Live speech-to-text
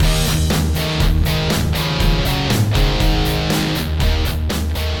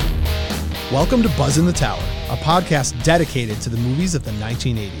Welcome to Buzz in the Tower, a podcast dedicated to the movies of the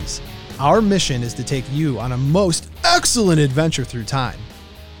 1980s. Our mission is to take you on a most excellent adventure through time.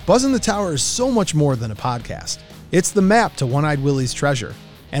 Buzz in the Tower is so much more than a podcast. It's the map to One-Eyed Willie's treasure,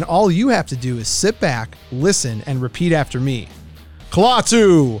 and all you have to do is sit back, listen, and repeat after me.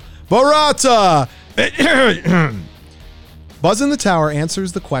 Klaatu! Barata! Buzz in the Tower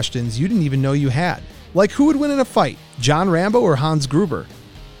answers the questions you didn't even know you had. Like, who would win in a fight, John Rambo or Hans Gruber?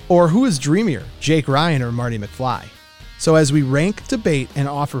 Or who is dreamier, Jake Ryan or Marty McFly? So as we rank, debate, and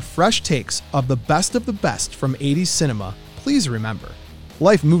offer fresh takes of the best from 80s cinema, please remember,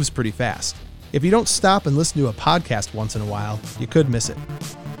 life moves pretty fast. If you don't stop and listen to a podcast once in a while, you could miss it.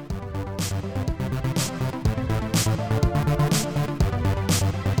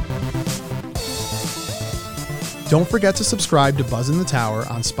 Don't forget to subscribe to Buzz in the Tower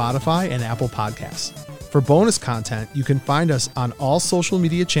on Spotify and Apple Podcasts. For bonus content, you can find us on all social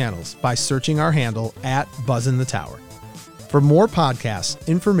media channels by searching our handle @BuzzInTheTower. For more podcasts,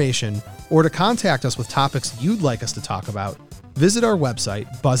 information, or to contact us with topics you'd like us to talk about, visit our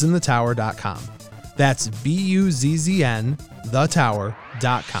website, buzzinthetower.com. That's BUZZN,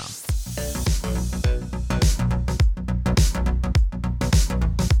 thetower.com.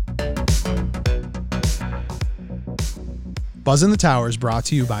 Buzz in the Tower is brought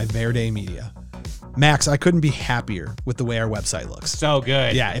to you by Verde Media. Max, I couldn't be happier with the way our website looks. So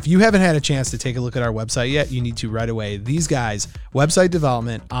good. Yeah, if you haven't had a chance to take a look at our website yet, you need to right away. These guys, website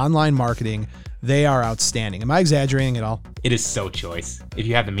development, online marketing, they are outstanding. Am I exaggerating at all? It is so choice. If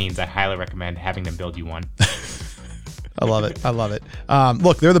you have the means, I highly recommend having them build you one. I love it. I love it.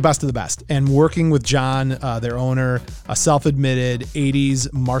 Look, they're the best of the best. And working with John, their owner, a self-admitted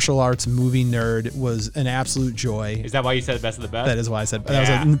 80s martial arts movie nerd, was an absolute joy. Is that why you said the best of the best? That is why I said. Yeah.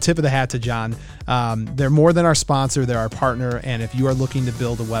 That was a tip of the hat to John. They're more than our sponsor. They're our partner. And if you are looking to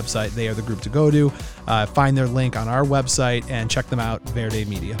build a website, they are the group to go to. Find their link on our website and check them out, Verde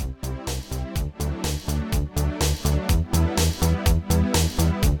Media.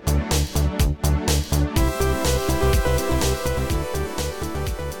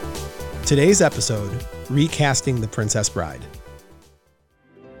 Today's episode, recasting The Princess Bride.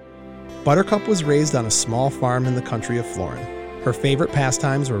 Buttercup was raised on a small farm in the country of Florin. Her favorite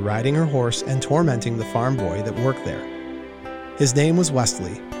pastimes were riding her horse and tormenting the farm boy that worked there. His name was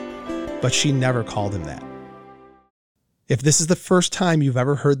Wesley, but she never called him that. If this is the first time you've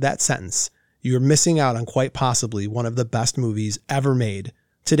ever heard that sentence, you are missing out on quite possibly one of the best movies ever made.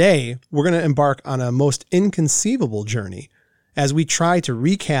 Today, we're going to embark on a most inconceivable journey as we try to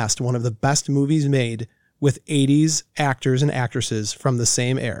recast one of the best movies made with 80s actors and actresses from the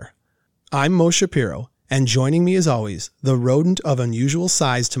same era. I'm Mo Shapiro, and joining me as always, the rodent of unusual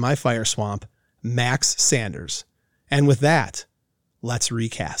size to my fire swamp, Max Sanders. And with that, let's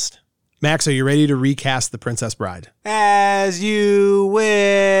recast. Max, are you ready to recast The Princess Bride? As you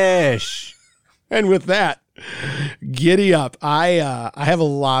wish. And with that, giddy up. I have a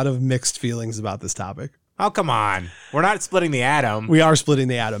lot of mixed feelings about this topic. Oh, come on. We're not splitting the atom. We are splitting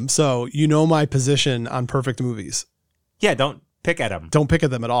the atom. So you know my position on perfect movies. Yeah, don't pick at them. Don't pick at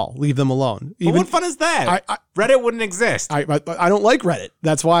them at all. Leave them alone. But what fun is that? Reddit wouldn't exist. I don't like Reddit.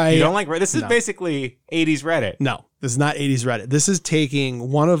 That's why you don't like Reddit? This is basically 80s Reddit. No, this is not 80s Reddit. This is taking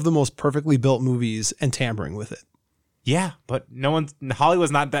one of the most perfectly built movies and tampering with it. Yeah, but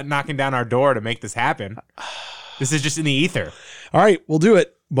Hollywood's not knocking down our door to make this happen. This is just in the ether. All right, we'll do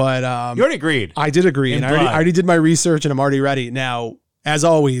it. But you already agreed. I did agree, and I already did my research, and I'm already ready. Now, as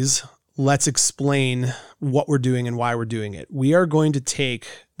always, let's explain what we're doing and why we're doing it. We are going to take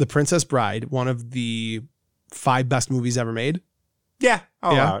The Princess Bride, one of the 5 best movies ever made. Yeah,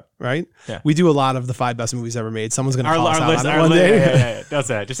 I'll allow it. Right? Yeah. We do a lot of the 5 best movies ever made. Someone's going to call us out on it one day. Yeah. That's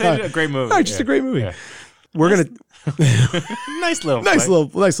it. Just say a great movie. All right, just a great movie. Yeah. We're going to... nice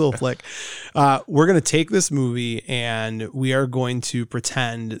little flick. We're going to take this movie and we are going to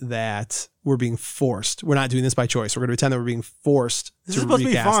pretend that we're being forced. We're not doing this by choice. We're going to pretend that we're being forced to recast. This is supposed to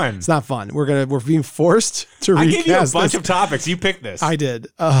be fun. It's not fun. We're being forced to recast. I gave you a bunch of topics. You picked this. I did.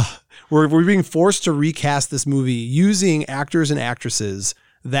 We're being forced to recast this movie using actors and actresses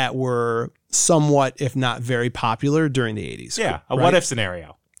that were somewhat, if not very popular during the 80s. Yeah, a what if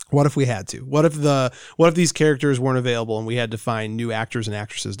scenario. What if we had to? What if these characters weren't available and we had to find new actors and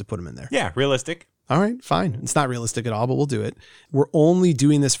actresses to put them in there? Yeah, realistic. All right, fine. It's not realistic at all, but we'll do it. We're only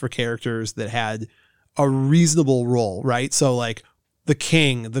doing this for characters that had a reasonable role, right? So like the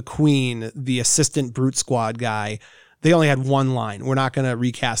king, the queen, the assistant brute squad guy, they only had one line. We're not going to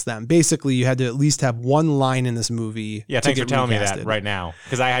recast them. Basically, you had to at least have one line in this movie. Yeah, thanks for telling me that right now.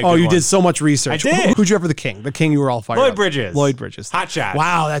 Because I had you did so much research. I did. Who'd you have for the king? The king, you were all fired Lloyd up. Bridges. Lloyd Bridges. Hot Shots.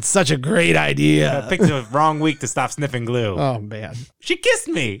 Wow, that's such a great idea. I picked the wrong week to stop sniffing glue. Oh, man. She kissed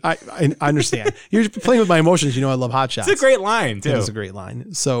me. I understand. You're playing with my emotions. You know I love Hot Shots. It's a great line, too. It is a great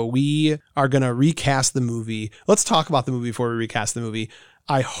line. So we are going to recast the movie. Let's talk about the movie before we recast the movie.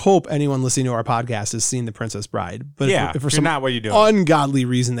 I hope anyone listening to our podcast has seen The Princess Bride. But if for some not, what are you doing? Ungodly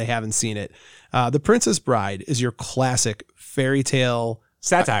reason they haven't seen it. The Princess Bride is your classic fairy tale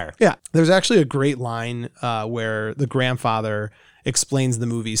satire. Yeah. There's actually a great line where the grandfather explains the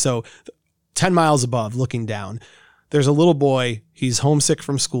movie. So 10 miles above, looking down, there's a little boy. He's homesick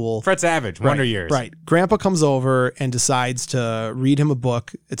from school. Fred Savage, Wonder Years. Right. Grandpa comes over and decides to read him a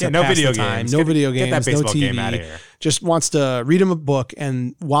book. It's no video games. No video games. Get that baseball no TV. game out of here. Just wants to read him a book.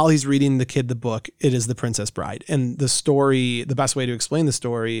 And while he's reading the kid the book, it is The Princess Bride. And the story, the best way to explain the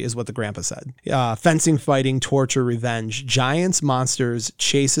story is what the grandpa said. Fencing, fighting, torture, revenge, giants, monsters,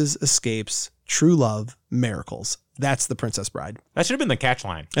 chases, escapes, true love, miracles. That's The Princess Bride. That should have been the catch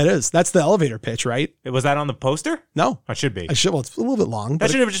line. It is. That's the elevator pitch, right? Was that on the poster? No. It should be. Well, it's a little bit long. That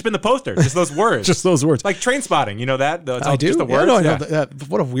should have just been the poster. Just those words. Just those words. Like Train Spotting. You know that? I do. Just the words? Yeah, no, I know.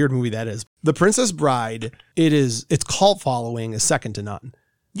 What a weird movie that is. The Princess Bride, its cult following is second to none.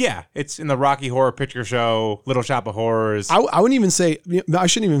 Yeah. It's in the Rocky Horror Picture Show, Little Shop of Horrors. I wouldn't even say, I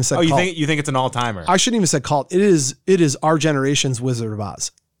shouldn't even say cult. You think it's an all-timer? I shouldn't even say cult. It is our generation's Wizard of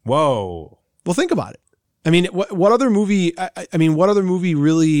Oz. Whoa. Well, think about it. I mean, what other movie? What other movie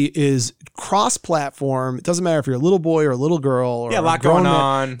really is cross-platform? It doesn't matter if you're a little boy or a little girl. Or a lot going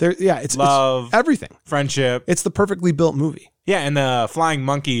on. It's love, it's everything, friendship. It's the perfectly built movie. Yeah, and the flying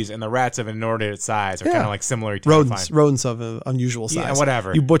monkeys and the rats of inordinate size are kind of like similar. Rodents of unusual size. Yeah,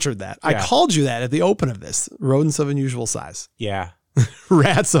 whatever. You butchered that. Yeah. I called you that at the open of this. Rodents of unusual size. Yeah.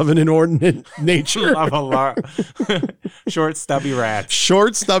 Rats of an inordinate nature. Of a lot. Short, stubby rats.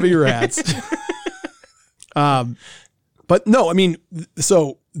 Short, stubby rats. But no, I mean,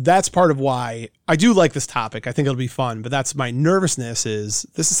 so that's part of why I do like this topic. I think it'll be fun, but that's my nervousness is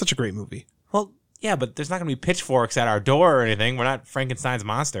this is such a great movie. Well, yeah, but there's not going to be pitchforks at our door or anything. We're not Frankenstein's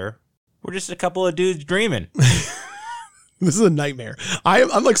monster. We're just a couple of dudes dreaming. This is a nightmare.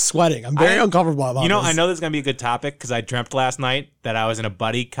 I'm like sweating. I'm very uncomfortable about this. I know this is going to be a good topic because I dreamt last night that I was in a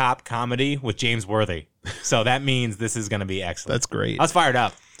buddy cop comedy with James Worthy. So that means this is going to be excellent. That's great. I was fired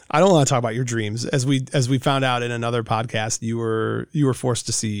up. I don't want to talk about your dreams. As we found out in another podcast, you were forced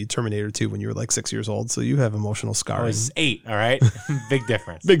to see Terminator 2 when you were like 6 years old. So you have emotional scarring. I was 8. All right. Big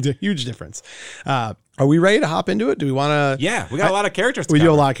difference. Huge difference. Are we ready to hop into it? Do we want to? Yeah, we got a lot of characters to We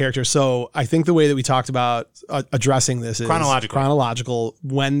cover. do a lot of characters. So I think the way that we talked about addressing this is chronological.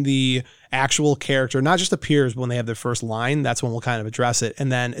 When the actual character not just appears, but when they have their first line, that's when we'll kind of address it.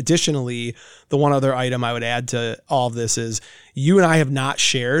 And then additionally, the one other item I would add to all of this is you and I have not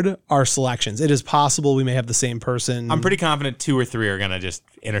shared our selections. It is possible we may have the same person. I'm pretty confident 2 or 3 are going to just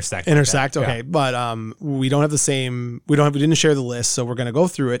intersect. Okay. Yeah. But we don't have the same, we didn't share the list. So we're going to go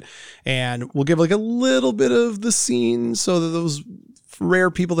through it and we'll give like a little bit of the scene so that those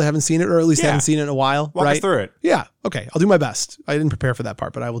rare people that haven't seen it, or at least haven't seen it in a while. Walk us through it. Yeah. Okay. I'll do my best. I didn't prepare for that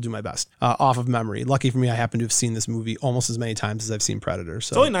part, but I will do my best off of memory. Lucky for me, I happen to have seen this movie almost as many times as I've seen Predator.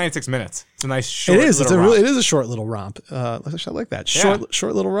 So it's only 96 minutes. It's a nice short. It is. Little it is a short little romp. I like that.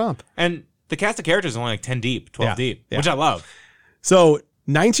 Short little romp. And the cast of characters is only like 10 deep, 12 deep, which I love. So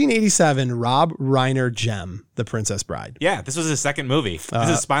 1987, Rob Reiner Gem, The Princess Bride. Yeah, this was his second movie. This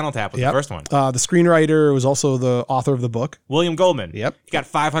is Spinal Tap was the first one. The screenwriter was also the author of the book. William Goldman. Yep. He got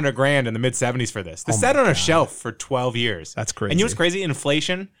 $500,000 in the mid-70s for this. This sat on a shelf for 12 years. That's crazy. And you know what's crazy?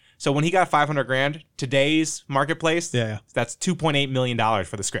 Inflation. So when he got $500,000, today's marketplace, that's $2.8 million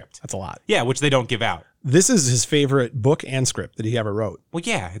for the script. That's a lot. Yeah, which they don't give out. This is his favorite book and script that he ever wrote. Well,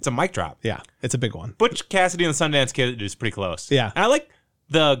 yeah, it's a mic drop. Yeah, it's a big one. Butch Cassidy and the Sundance Kid is pretty close. Yeah. And I like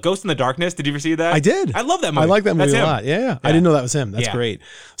the Ghost in the Darkness. Did you ever see that? I did. I love that movie. I like that movie a lot. Yeah. I didn't know that was him. That's great.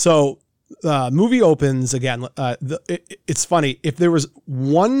 So movie opens again. It's funny. If there was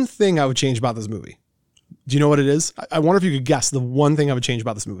one thing I would change about this movie, do you know what it is? I wonder if you could guess the one thing I would change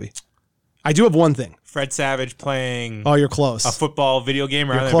about this movie. I do have one thing. Fred Savage playing. Oh, you're close. A football video game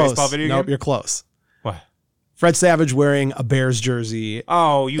rather than a baseball video game? Nope, you're close. What? Fred Savage wearing a Bears jersey.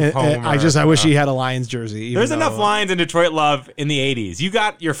 Oh, you homer. I wish he had a Lions jersey. There's enough Lions in Detroit love in the 80s. You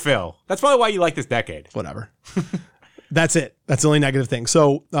got your fill. That's probably why you like this decade. Whatever. That's it. That's the only negative thing.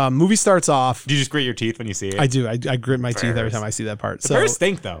 So movie starts off. Do you just grit your teeth when you see it? I do. I grit my teeth every time I see that part. The Bears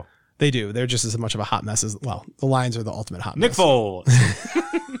stink, though. They do. They're just as much of a hot mess as, well, the Lions are the ultimate hot Nick mess. Foles.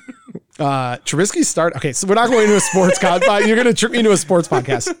 Trubisky start. Okay, so we're not going into a sports you're going to trip me into a sports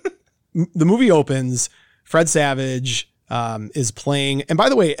podcast. The movie opens. Fred Savage is playing, and by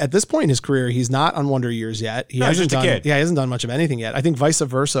the way, at this point in his career, he's not on Wonder Years yet. He hasn't done. Yeah, he hasn't done much of anything yet. I think Vice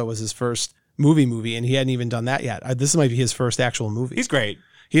Versa was his first movie, and he hadn't even done that yet. This might be his first actual movie. He's great.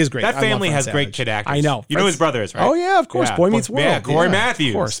 He is great. That family has great kid actors. I know. You know his brother is, right? Oh, yeah, of course. Yeah. Boy Meets World. Yeah, Corey Matthews.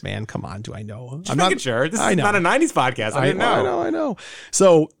 Of course, man. Come on. Do I know? I'm not sure. This is not a 90s podcast. I didn't know. I know.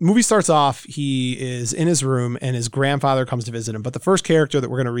 So movie starts off. He is in his room and his grandfather comes to visit him. But the first character that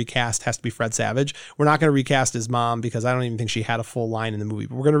we're going to recast has to be Fred Savage. We're not going to recast his mom because I don't even think she had a full line in the movie.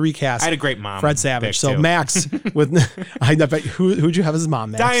 But we're going to recast I had a great mom. Fred Savage. So Max, I bet who'd you have as his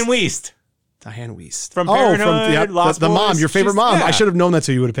mom, Max? Diane Wiest. Diane Wiest. From Parenthood, Lost the mom, Boys. your favorite mom. Yeah. I should have known that's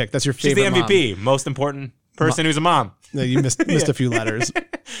who you would have picked. That's your favorite mom. She's the MVP, most important person who's a mom. No, you missed a few letters.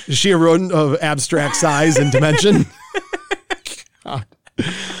 Is she a rodent of abstract size and dimension? All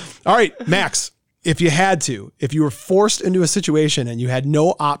right, Max, if you were forced into a situation and you had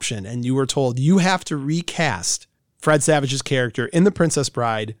no option and you were told you have to recast Fred Savage's character in The Princess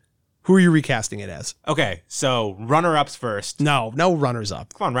Bride, who are you recasting it as? Okay, so runner-ups first. No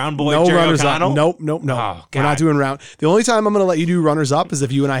runners-up. Come on, round boy, no Jerry runners O'Connell? Up. Nope. Oh, we're not doing round. The only time I'm going to let you do runners-up is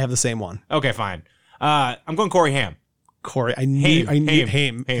if you and I have the same one. Okay, fine. I'm going Corey Haim. Corey, I knew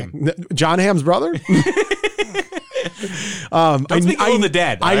Haim. John Hamm's brother? Don't speak of the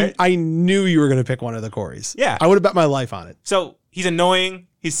dead, right? I knew you were going to pick one of the Coreys. Yeah. I would have bet my life on it. So he's annoying.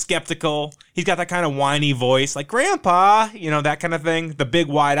 He's skeptical. He's got that kind of whiny voice, like Grandpa, that kind of thing. The big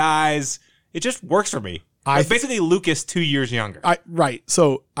wide eyes. It just works for me. Basically Lucas 2 years younger. Right.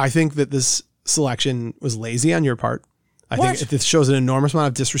 So I think that this selection was lazy on your part. I think it shows an enormous amount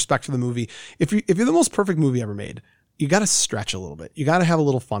of disrespect for the movie. If you're the most perfect movie ever made, you got to stretch a little bit. You got to have a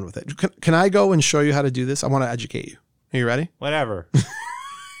little fun with it. Can I go and show you how to do this? I want to educate you. Are you ready? Whatever.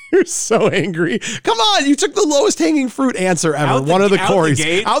 You're so angry. Come on. You took the lowest hanging fruit answer ever. One of the Coreys.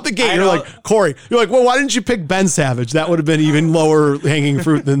 Out the gate. You're like, Corey. You're like, well, why didn't you pick Ben Savage? That would have been even lower hanging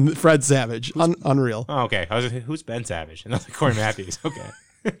fruit than Fred Savage. Unreal. Oh, okay. I was like, who's Ben Savage? And I was like, Corey Matthews. Okay.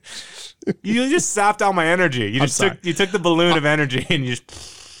 You just sopped out my energy. You took the balloon of energy and you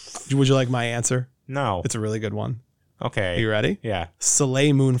just. Would you like my answer? No. It's a really good one. Okay. Are you ready? Yeah.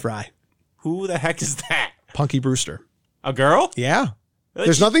 Soleil Moon Frye. Who the heck is that? Punky Brewster. A girl? Yeah. Really?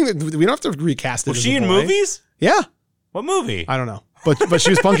 There's nothing that we don't have to recast it. Was she in movies? Yeah. What movie? I don't know. But she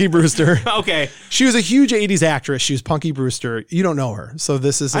was Punky Brewster. Okay. She was a huge 80s actress. She was Punky Brewster. You don't know her. So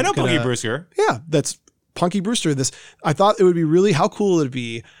this is Punky Brewster. Yeah, that's Punky Brewster. I thought it would be really, how cool would it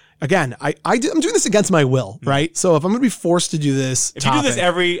be? Again, I'm doing this against my will, right? So if I'm going to be forced to do this, if you do this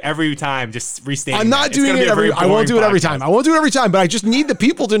every time, just restate. I'm not doing it every. I won't do it every time. I won't do it every time. But I just need the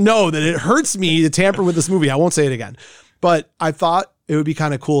people to know that it hurts me to tamper with this movie. I won't say it again. But I thought it would be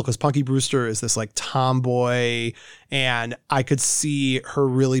kind of cool because Punky Brewster is this like tomboy, and I could see her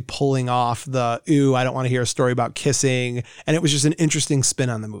really pulling off the I don't want to hear a story about kissing, and it was just an interesting spin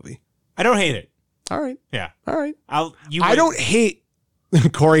on the movie. I don't hate it. All right. Yeah. All right. I don't hate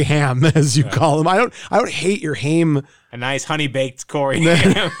Corey Haim, as you call him. I don't hate your Haim. A nice honey baked Corey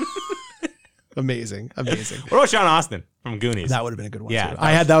Haim. Amazing. What about Sean Astin from Goonies? That would have been a good one. Yeah,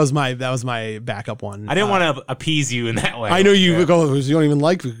 too. That was my backup one. I didn't want to appease you in that way. I know you would go because you don't even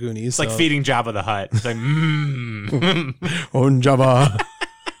like the Goonies. It's like feeding Jabba the Hutt. It's like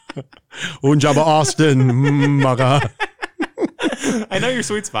Jabba Austin. I know your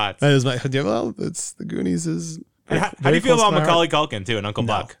sweet spots. That is it's the Goonies is. How do you feel about Macaulay Culkin too and Uncle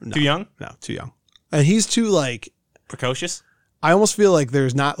Buck? No, too young? No, too young. And he's too like precocious. I almost feel like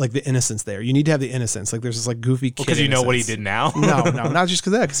there's not like the innocence there. You need to have the innocence. Like there's this like goofy kid. Because you know what he did now. No, not just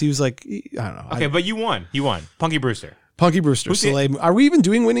because of that. Because he was like, I don't know. Okay, but you won. Punky Brewster. Are we even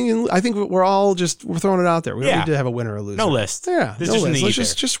doing winning? I think we're throwing it out there. We don't need to have a winner or a loser. No list. Yeah, this is list.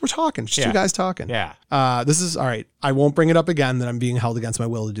 Let's just we're talking. Just two guys talking. Yeah. This is all right. I won't bring it up again that I'm being held against my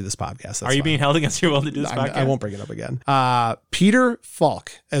will to do this podcast. Are you being held against your will to do this podcast? I won't bring it up again. Peter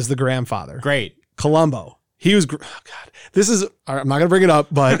Falk as the grandfather. Great. Columbo. He was, God, this is, I'm not going to bring it up,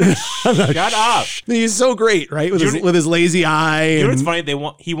 but. Shut up. He's so great, right? With his lazy eye. You know what's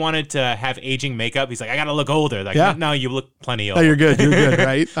funny? He wanted to have aging makeup. He's like, I got to look older. Like, no, you look plenty old. Oh, you're good,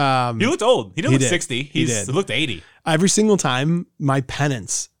 right? He looked old. He didn't look 60. He looked 80. Every single time, my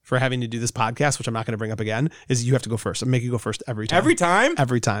penance for having to do this podcast, which I'm not going to bring up again, is you have to go first. I make you go first every time. Every time?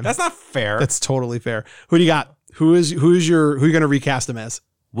 Every time. That's not fair. That's totally fair. Who do you got? Who are you going to recast him as?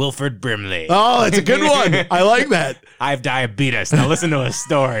 Wilford Brimley. Oh, that's a good one. I like that. I have diabetes. Now listen to a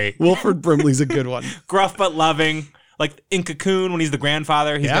story. Wilford Brimley's a good one. Gruff but loving. Like in Cocoon, when he's the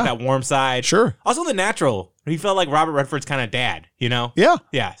grandfather, he's got that warm side. Sure. Also The Natural. He felt like Robert Redford's kind of dad, you know? Yeah.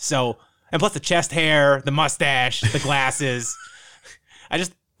 Yeah. So And plus the chest hair, the mustache, the glasses. I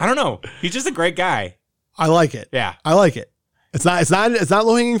don't know. He's just a great guy. I like it. Yeah. I like it. It's not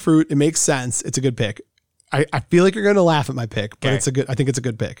low-hanging fruit. It makes sense. It's a good pick. I feel like you're going to laugh at my pick, but I think it's a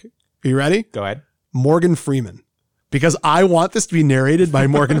good pick. Are you ready? Go ahead. Morgan Freeman. Because I want this to be narrated by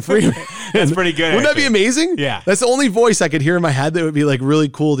Morgan Freeman. That's pretty good. Wouldn't that be amazing? Yeah. That's the only voice I could hear in my head that would be like really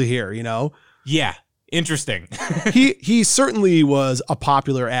cool to hear, you know? Yeah. Interesting. He certainly was a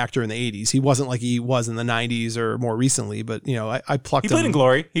popular actor in the 80s. He wasn't like he was in the 90s or more recently, but you know, I plucked him. He played in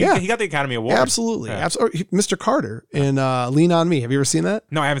Glory. He got the Academy Award. Absolutely. Yeah. Absolutely. Mr. Carter in Lean on Me. Have you ever seen that?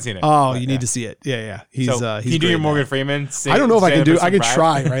 No, I haven't seen it. Oh, you need to see it. Yeah. He's can you do your Morgan Freeman? I don't know if I can do. I could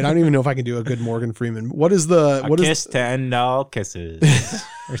try. Right. I don't even know if I can do a good Morgan Freeman. What is the kiss to end all kisses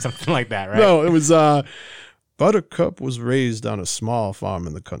or something like that? Right. No, it was. Buttercup was raised on a small farm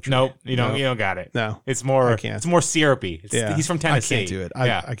in the country. Nope, you don't got it. No, it's more. I can't. It's more syrupy. He's from Tennessee. I can't do it.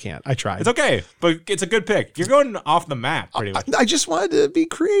 I can't. I tried. It's okay, but it's a good pick. You're going off the map pretty much. I just wanted to be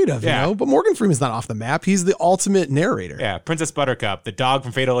creative, you know. But Morgan Freeman's not off the map. He's the ultimate narrator. Yeah, Princess Buttercup, the dog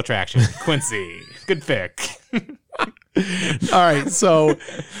from Fatal Attraction, Quincy. Good pick. All right, so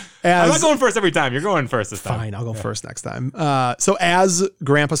I'm not going first every time. You're going first this time. Fine, I'll go first next time. So as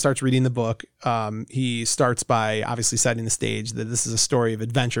Grandpa starts reading the book, he starts by obviously setting the stage that this is a story of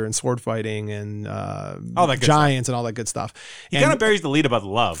adventure and sword fighting and all that good giants and all that good stuff. He kind of buries the lead about the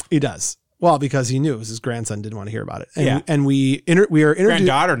love. He does. Well, because he knew it was his grandson didn't want to hear about it. And we are introduced.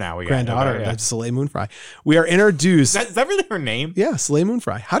 Granddaughter now. Granddaughter, that's Soleil Moonfry. We are introduced. Is that really her name? Yeah, Soleil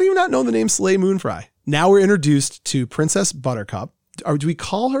Moonfry. How do you not know the name Soleil Moonfry? Now we're introduced to Princess Buttercup. Or do we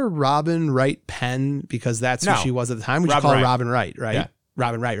call her Robin Wright Penn because that's who she was at the time? We should call her Robin Wright, right? Yeah.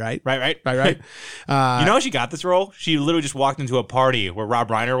 Robin Wright, right? Right. You know how she got this role? She literally just walked into a party where Rob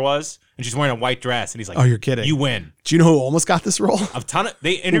Reiner was, and she's wearing a white dress, and he's like, "Oh, you're kidding! You win." Do you know who almost got this role?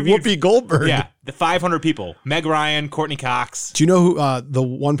 They interviewed Whoopi Goldberg. Yeah, the 500 people: Meg Ryan, Courtney Cox. Do you know who the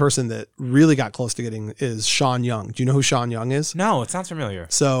one person that really got close to getting is Sean Young? Do you know who Sean Young is? No, it sounds familiar.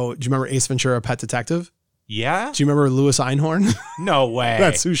 So, do you remember Ace Ventura: Pet Detective? Yeah. Do you remember Louis Einhorn? No way.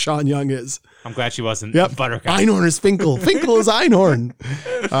 That's who Sean Young is. I'm glad she wasn't Buttercup. Einhorn is Finkel. Finkel is Einhorn.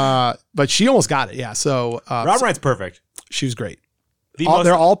 But she almost got it. Yeah. So Rob Wright's perfect. She was great.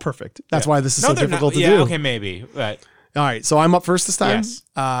 They're all perfect. That's why this is so difficult to do. Okay, maybe. But all right. So I'm up first this time.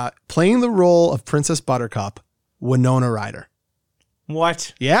 Yes. Playing the role of Princess Buttercup, Winona Ryder.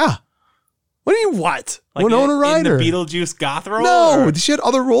 What? Yeah. What do you what? Like Winona Ryder. In the Beetlejuice goth role? No, she had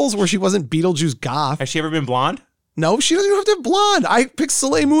other roles where she wasn't Beetlejuice goth. Has she ever been blonde? No, she doesn't even have to have blonde. I picked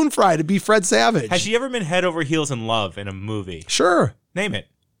Soleil Moonfry to be Fred Savage. Has she ever been head over heels in love in a movie? Sure. Name it.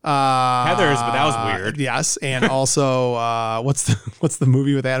 Heathers, but that was weird. Yes, and also what's the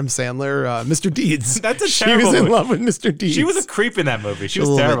movie with Adam Sandler? Mr. Deeds. That's a terrible. She was in movie. love with Mr. Deeds. She was a creep in that movie. She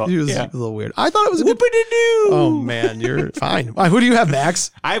was terrible. She was a little weird. I thought it was a good. Oh man, you're fine. Who do you have,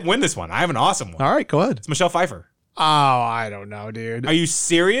 Max? I win this one. I have an awesome one. All right, go ahead. It's Michelle Pfeiffer. Oh, I don't know, dude. Are you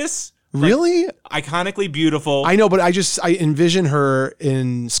serious? Really? Iconically beautiful. I know, but I envision her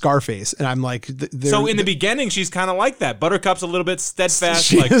in Scarface, and I'm like, so in the beginning, she's kind of like that. Buttercup's a little bit steadfast.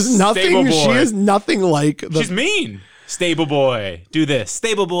 She is nothing. Stable boy. She is nothing like. She's mean. Stable boy, do this.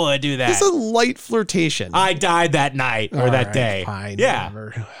 Stable boy, do that. It's a light flirtation. I died that night or that day. Fine, yeah.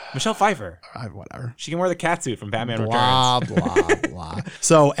 Whatever. Michelle Pfeiffer. Whatever. She can wear the catsuit from Batman blah, Returns. Blah, blah.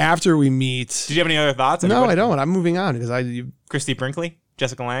 So after we meet. Did you have any other thoughts? No, I don't. I'm moving on because Christy Brinkley?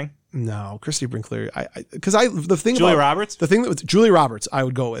 Jessica Lange? No, Christy Brinkley. The thing Julia about Roberts? The thing that was Julia Roberts, I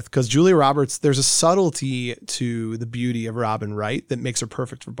would go with because Julia Roberts. There's a subtlety to the beauty of Robin Wright that makes her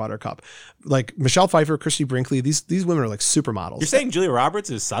perfect for Buttercup. Like Michelle Pfeiffer, Christy Brinkley. These women are like supermodels. You're saying Julia Roberts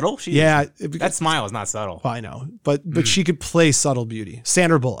is subtle? That smile is not subtle. Well, I know, but she could play subtle beauty.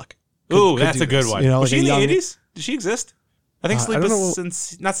 Sandra Bullock. Ooh, that's a good one. You know, was she in the 80s? Did she exist? I think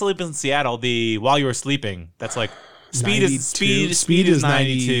not Sleep in Seattle. The While You Were Sleeping. That's like. Speed is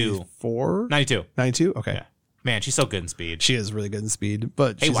 92. 92. Okay. Yeah. Man, she's so good in Speed. She is really good in Speed,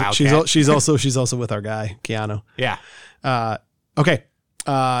 but hey, she's also with our guy Keanu. Yeah. Okay.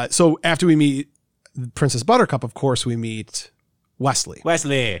 So after we meet Princess Buttercup, of course we meet Wesley,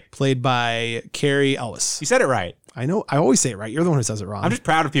 played by Carrie Ellis. You said it right. I know. I always say it right. You're the one who says it wrong. I'm just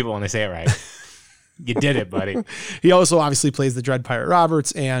proud of people when they say it right. You did it, buddy. He also obviously plays the Dread Pirate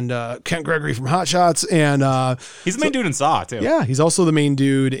Roberts and Kent Gregory from Hot Shots. And he's the main dude in Saw, too. Yeah, he's also the main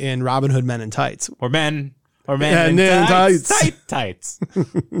dude in Robin Hood Men in Tights. Or Men in Tights. Tights.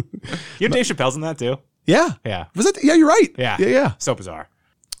 You know Dave Chappelle's in that, too? Yeah. Yeah. Was that? Yeah, you're right. Yeah. So bizarre.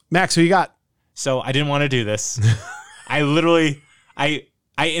 Max, who you got? So I didn't want to do this.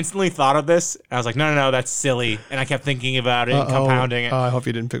 I instantly thought of this. And I was like, no, that's silly. And I kept thinking about it and compounding it. I hope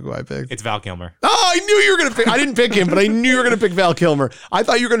you didn't pick who I picked. It's Val Kilmer. Oh, I knew you were going to pick. I didn't pick him, but I knew you were going to pick Val Kilmer. I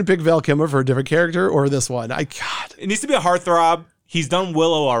thought you were going to pick Val Kilmer for a different character or this one. God. It needs to be a heartthrob. He's done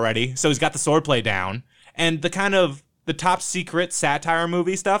Willow already, so he's got the swordplay down. And the top secret satire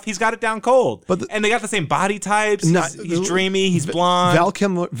movie stuff, he's got it down cold. And they got the same body types. He's dreamy. He's blonde.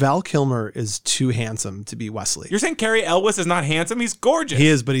 Val Kilmer is too handsome to be Wesley. You're saying Cary Elwes is not handsome? He's gorgeous. He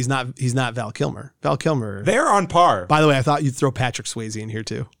is, but he's not Val Kilmer. Val Kilmer. They're on par. By the way, I thought you'd throw Patrick Swayze in here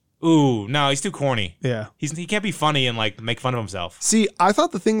too. Ooh, no, he's too corny. Yeah. He can't be funny and like make fun of himself. See, I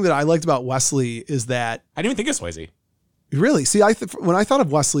thought the thing that I liked about Wesley is that I didn't even think of Swayze. Really? See, when I thought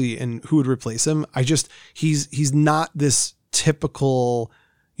of Wesley and who would replace him, he's not this typical,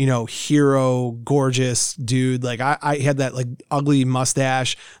 hero, gorgeous dude. Like I had that like ugly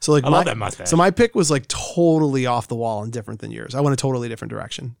mustache. So like I love that mustache. So my pick was like totally off the wall and different than yours. I went a totally different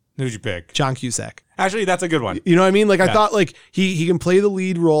direction. Who'd you pick? John Cusack. Actually, that's a good one. You know what I mean? Like I thought like he can play the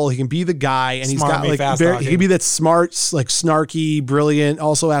lead role. He can be the guy, and smart, he's got like he can be that smart, like snarky, brilliant,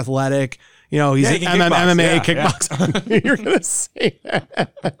 also athletic. He's an MMA kickboxer. You're going to say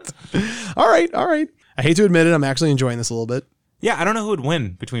that. All right. I hate to admit it. I'm actually enjoying this a little bit. Yeah, I don't know who would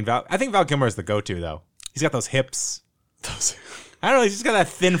win between Val. I think Val Kilmer is the go-to, though. He's got those hips. I don't know. He's just got that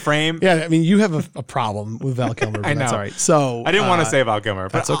thin frame. Yeah, I mean, you have a problem with Val Kilmer, but I know. That's all right. So I didn't want to say Val Kilmer,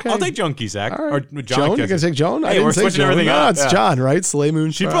 but that's okay. I'll take Joan Cusack. All right. Or Joan? You're going to take Joan? Hey, we're switching everything no, up. It's John, right? Soleil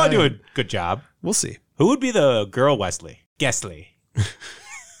Moon. She'd probably do a good job. We'll see. Who would be the girl Wesley? Guestley.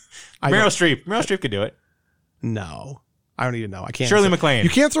 Meryl Streep. Meryl Streep could do it. No. I don't even know. I can't. Shirley MacLaine.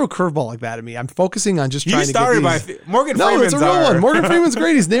 You can't throw a curveball like that at me. I'm focusing on just trying to get these. You started by Morgan Freeman's. No, it's a real one. Morgan Freeman's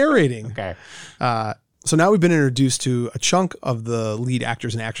great. He's narrating. Okay. So now we've been introduced to a chunk of the lead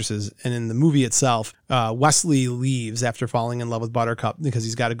actors and actresses. And in the movie itself, Wesley leaves after falling in love with Buttercup because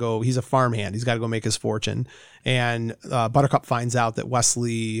he's got to go. He's a farmhand. He's got to go make his fortune. And Buttercup finds out that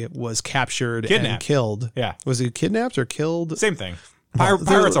Wesley was captured and killed. Yeah. Was he kidnapped or killed? Same thing.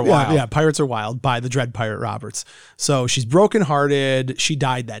 Pirates are wild. Yeah, Pirates Are Wild by the Dread Pirate Roberts. So she's brokenhearted. She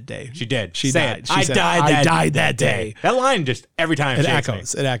died that day. She did. She died. I died that day. That line just every time it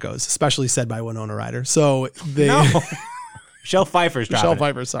echoes. It echoes, especially said by Winona Ryder. So they. No. Michelle Pfeiffer's driving. Michelle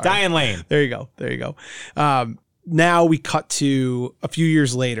Pfeiffer, sorry. Diane Lane. There you go. Now we cut to a few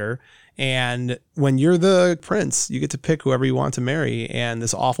years later. And when you're the prince, you get to pick whoever you want to marry. And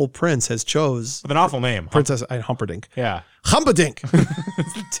this awful prince has chose with an awful name, Princess Humperdinck. Yeah, Humperdinck.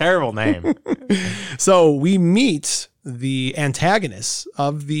 It's a terrible name. So we meet the antagonist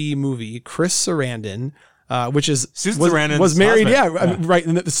of the movie, Chris Sarandon, which is Susan Sarandon's was married. husband. Yeah, I mean, right.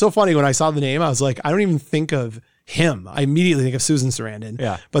 And it's so funny when I saw the name, I was like, I don't even think of him. I immediately think of Susan Sarandon.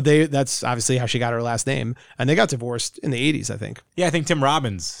 Yeah. But that's obviously how she got her last name. And they got divorced in the 80s, I think. Yeah, I think Tim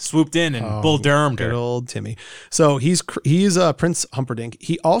Robbins swooped in and Bull Durhamed her. Good old Timmy. So he's Prince Humperdinck.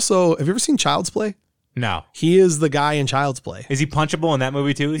 He also, have you ever seen Child's Play? No. He is the guy in Child's Play. Is he punchable in that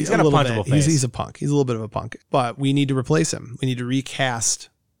movie too? He's got a punchable face. He's a punk. He's a little bit of a punk. But we need to replace him. We need to recast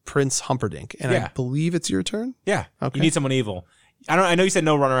Prince Humperdinck. And I believe it's your turn? Yeah. Okay. You need someone evil. I know you said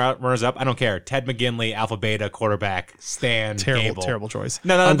no runners up. I don't care. Ted McGinley, Alpha Beta, quarterback, Stan Gable. Terrible choice.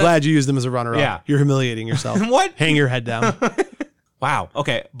 No, I'm glad you used him as a runner up. Yeah. You're humiliating yourself. What? Hang your head down. Wow.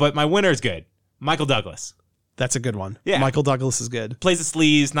 Okay. But my winner is good. Michael Douglas. That's a good one. Yeah. Michael Douglas is good. Plays the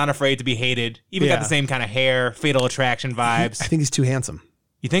sleaze, not afraid to be hated. Even got the same kind of hair, Fatal Attraction vibes. I think he's too handsome.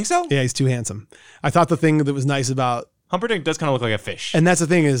 You think so? Yeah, he's too handsome. I thought the thing that was nice about Humperdinck does kind of look like a fish. And that's the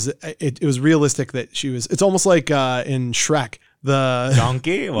thing is it was realistic that she was, it's almost like in Shrek, the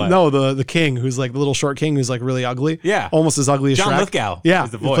donkey? What? No, the king who's like the little short king who's like really ugly. Yeah. Almost as ugly as John Shrek. Lithgow. Yeah.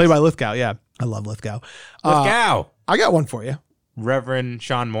 Is the voice. Played by Lithgow. Yeah. I love Lithgow. Lithgow. I got one for you. Reverend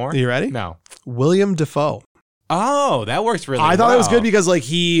Sean Moore. Are you ready? No. William Dafoe. Oh, that works really well. I thought it was good because like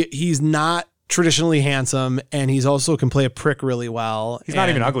he's not traditionally handsome and he's also can play a prick really well. He's not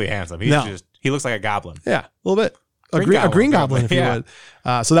even ugly handsome. He looks like a goblin. Yeah, a little bit. A green goblin, if you would.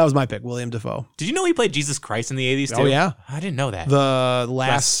 So that was my pick, William Dafoe. Did you know he played Jesus Christ in the 80s too? Oh, yeah. I didn't know that. The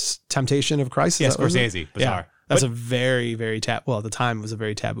Last Temptation of Christ? Yeah, Scorsese. Bizarre. Yeah. That's a very, very well, at the time it was a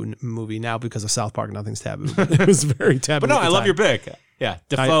very taboo movie. Now because of South Park, nothing's taboo. But it was very taboo. But no, I love your pick. Yeah.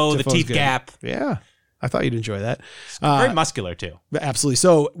 Dafoe, the teeth gap. Yeah. I thought you'd enjoy that. Very muscular too. Absolutely.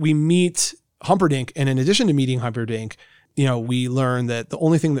 So we meet Humperdinck, and in addition to meeting Humperdinck, we learn that the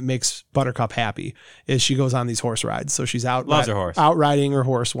only thing that makes Buttercup happy is she goes on these horse rides. So she's out riding her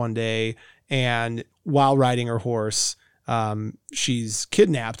horse one day, and while riding her horse, she's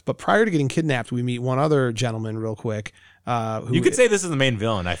kidnapped. But prior to getting kidnapped, we meet one other gentleman real quick You could say this is the main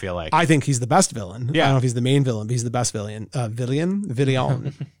villain, I feel like. I think he's the best villain. Yeah. I don't know if he's the main villain, but he's the best villain.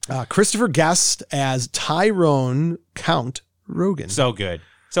 Villain. Christopher Guest as Tyrone Count Rogan. So good.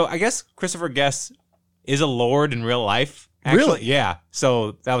 So I guess Christopher Guest is a lord in real life. Actually. Really? Yeah.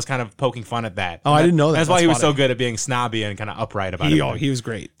 So that was kind of poking fun at that. Oh, I didn't know that. That's why he was so good at being snobby and kind of upright about it. He was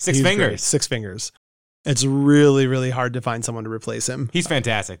great. Six fingers. 6 fingers. It's really, really hard to find someone to replace him. He's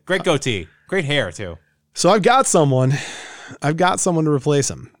fantastic. Great goatee. Great hair, too. So I've got someone to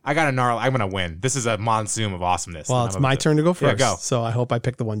replace him. I got a gnarl. I'm going to win. This is a monsoon of awesomeness. Well, it's my turn to go first. Yeah, go. So I hope I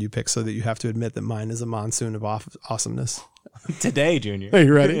pick the one you pick so that you have to admit that mine is a monsoon of awesomeness. Today, Junior. Are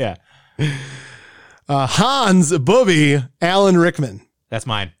you ready? Yeah. Hans Booby Alan Rickman. That's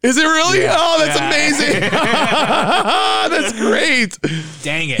mine. Is it really? Yeah. Oh, that's amazing. That's great.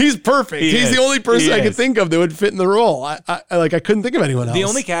 Dang it. He's perfect. He's the only person I could think of that would fit in the role. I couldn't think of anyone else. The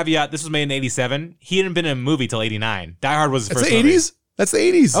only caveat, this was made in 87. He hadn't been in a movie till 89. Die Hard was his That's first the movie. 80s? That's the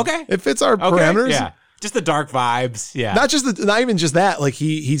 80s. Okay. It fits our parameters. Yeah. Just the dark vibes. Yeah. Not even just that. Like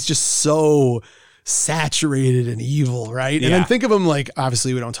he's just so saturated and evil, right? And then think of him like,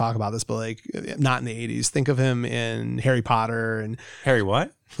 obviously we don't talk about this, but like not in the 80s. Think of him in Harry Potter and Harry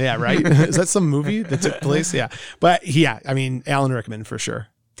what? Yeah, right? Is that some movie that took place? Yeah. But I mean, Alan Rickman for sure.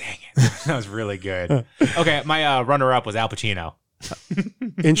 Dang it. That was really good. Okay, my runner-up was Al Pacino.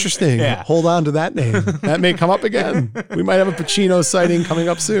 Interesting. Yeah. Hold on to that name. That may come up again. We might have a Pacino sighting coming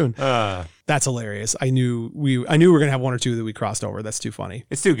up soon. That's hilarious. I knew we were going to have one or two that we crossed over. That's too funny.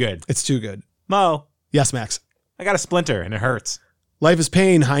 It's too good. It's too good. Mo. Yes, Max. I got a splinter and it hurts. Life is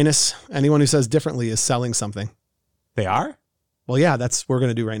pain, Highness. Anyone who says differently is selling something. They are? Well, yeah, that's what we're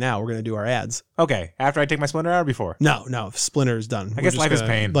going to do right now. We're going to do our ads. Okay. After I take my splinter out or before? No. Splinter is done. I guess life is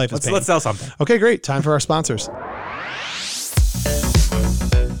pain. Let's sell something. Okay, great. Time for our sponsors.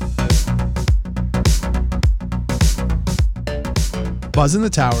 Buzz in the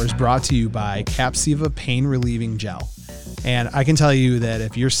Tower is brought to you by Capsiva Pain Relieving Gel. And I can tell you that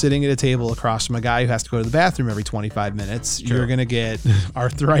if you're sitting at a table across from a guy who has to go to the bathroom every 25 minutes, you're going to get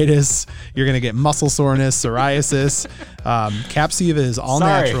arthritis, you're going to get muscle soreness, psoriasis. Capsiva is all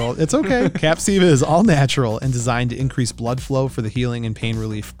natural. It's okay. Capsiva is all natural and designed to increase blood flow for the healing and pain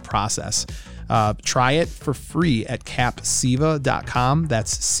relief process. Try it for free at capsiva.com.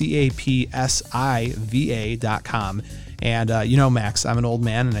 That's CAPSIVA.com. And Max, I'm an old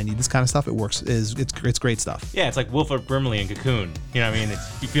man and I need this kind of stuff. It works. It's great stuff. Yeah, it's like Wilford Brimley in Cocoon. You know what I mean?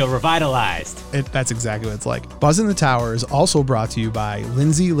 You feel revitalized. That's exactly what it's like. Buzz in the Tower is also brought to you by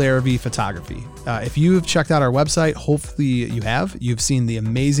Lindsay Larrabee Photography. If you have checked out our website, hopefully you have. You've seen the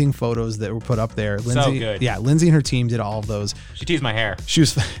amazing photos that were put up there. Lindsay, so good. Yeah, Lindsay and her team did all of those. She teased my hair. She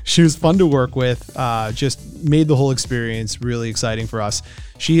was fun to work with. Just made the whole experience really exciting for us.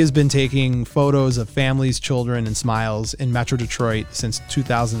 She has been taking photos of families, children, and smiles in Metro Detroit since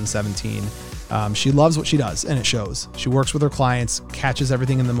 2017. She loves what she does, and it shows. She works with her clients, catches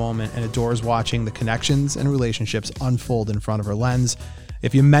everything in the moment, and adores watching the connections and relationships unfold in front of her lens.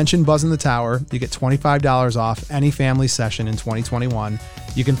 If you mention Buzz in the Tower, you get $25 off any family session in 2021.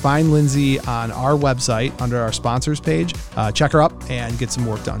 You can find Lindsay on our website under our sponsors page. Check her up and get some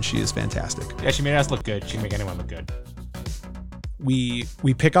work done. She is fantastic. Yeah, she made us look good. She can make anyone look good. We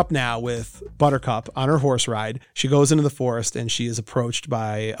pick up now with Buttercup on her horse ride. She goes into the forest and she is approached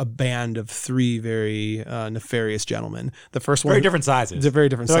by a band of 3 very nefarious gentlemen. The first one, very different sizes. They're very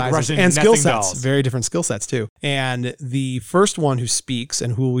different sizes like Russian and skill nesting sets. dolls. Very different skill sets too. And the first one who speaks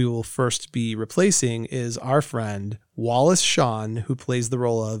and who we will first be replacing is our friend Wallace Shawn, who plays the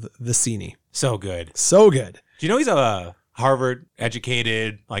role of Vicini. So good. So good. Do you know he's a Harvard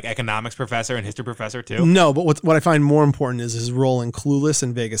educated like economics professor and history professor too? No, but what I find more important is his role in Clueless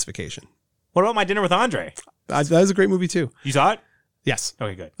and Vegas Vacation. What about My Dinner with Andre? That is a great movie too. You saw it? Yes.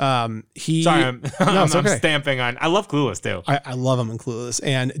 Okay, good. Sorry, I'm stamping on. I love Clueless too. I love him in Clueless.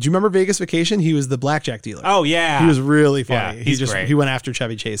 And do you remember Vegas Vacation? He was the blackjack dealer. Oh yeah, he was really funny. Yeah, he's great. He went after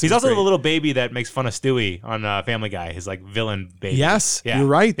Chevy Chase. He's also the little baby that makes fun of Stewie on Family Guy. His like villain baby. Yes, you're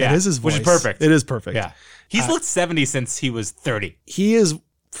right. That is his voice, which is perfect. It is perfect. Yeah, he's looked 70 since he was 30. He is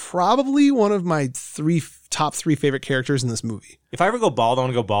probably one of my top three favorite characters in this movie. If I ever go bald, I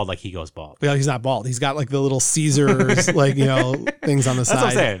want to go bald like he goes bald. Well, he's not bald. He's got like the little Caesars, things on the side. That's what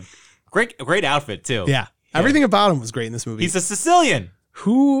I'm saying. Great outfit too. Yeah. Everything about him was great in this movie. He's a Sicilian.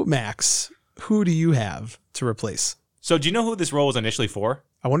 Max, who do you have to replace? So do you know who this role was initially for?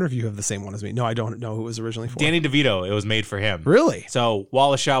 I wonder if you have the same one as me. No, I don't know who it was originally for. Danny DeVito. It was made for him. Really? So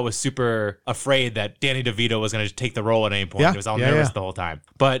Wallace Shawn was super afraid that Danny DeVito was going to take the role at any point. Yeah, He was all nervous the whole time.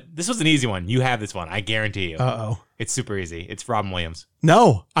 But this was an easy one. You have this one. I guarantee you. Uh-oh. It's super easy. It's Robin Williams.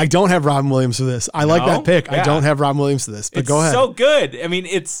 No, I don't have Robin Williams for this. I like that pick. Yeah. I don't have Robin Williams for this, but go ahead. It's so good. I mean,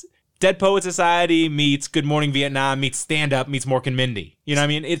 it's Dead Poet Society meets Good Morning Vietnam meets Stand Up meets Mork and Mindy. You know what I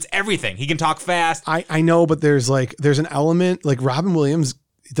mean? It's everything. He can talk fast. I know, but there's an element, like Robin Williams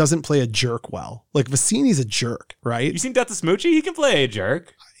doesn't play a jerk well. Like Vicini's a jerk, right? You seen Death to Smoochie? He can play a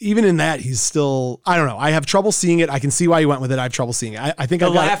jerk. Even in that, he's still, I don't know. I have trouble seeing it. I can see why you went with it. I have trouble seeing it. I think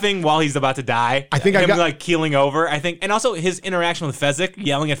I'm laughing while he's about to die. I think him like keeling over. I think, and also his interaction with Fezzik,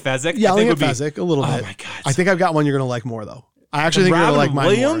 yelling at Fezzik. A little bit. Oh my God. I think I've got one you're going to like more though. I actually think you're going to like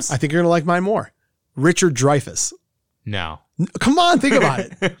mine more. I think you're going to like mine more. Richard Dreyfuss. No. Come on, think about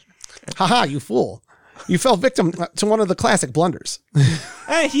it. Haha, you fool. You fell victim to one of the classic blunders.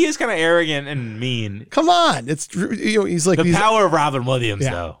 He is kind of arrogant and mean. Come on. He's like the power of Robin Williams,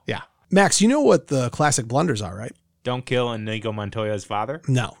 though. Yeah. Max, you know what the classic blunders are, right? Don't kill Inigo Montoya's father?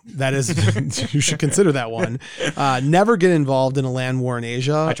 No, that is, you should consider that one. Never get involved in a land war in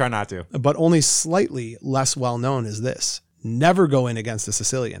Asia. I try not to. But only slightly less well known is this. Never go in against a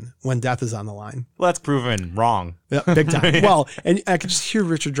Sicilian when death is on the line. Well, that's proven wrong. Yeah, big time. Well, and I could just hear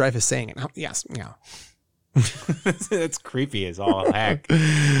Richard Dreyfuss saying it. Yes, yeah. That's creepy as all heck.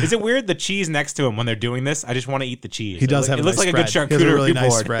 Is it weird the cheese next to him when they're doing this? I just want to eat the cheese. He does have it a looks nice like a good spread. charcuterie He has a really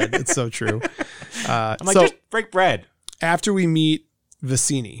nice board. spread. It's so true. I'm like, just break bread. After we meet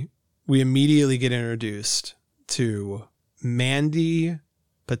Vicini, we immediately get introduced to Mandy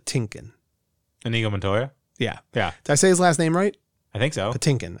Patinkin. Inigo Montoya? Yeah. Yeah. Did I say his last name right? I think so.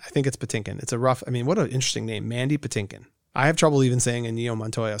 Patinkin. I think it's Patinkin. It's what an interesting name. Mandy Patinkin. I have trouble even saying Inigo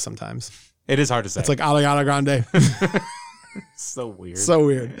Montoya sometimes. It is hard to say. It's like Ariana Grande. So weird. So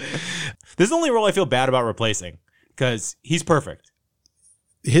weird. This is the only role I feel bad about replacing because he's perfect.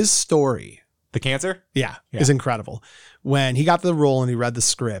 His story. The cancer? Yeah, is incredible. When he got the role and he read the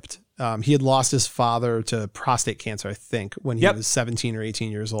script, he had lost his father to prostate cancer, I think, when he was 17 or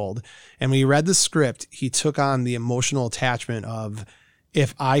 18 years old. And when he read the script, he took on the emotional attachment of,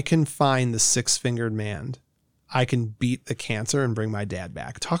 if I can find the six-fingered man, I can beat the cancer and bring my dad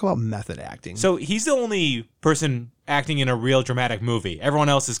back. Talk about method acting. So he's the only person acting in a real dramatic movie. Everyone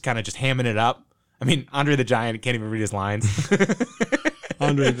else is kind of just hamming it up. I mean, Andre the Giant can't even read his lines.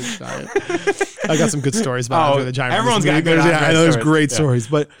 Andre the Giant. I got some good stories about Andre the Giant. Everyone's got good I know there's great stories.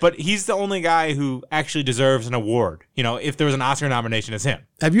 But he's the only guy who actually deserves an award. You know, if there was an Oscar nomination, it's him.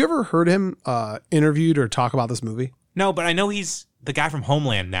 Have you ever heard him interviewed or talk about this movie? No, but I know he's the guy from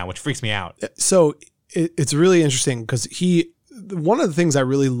Homeland now, which freaks me out. So it's really interesting because one of the things I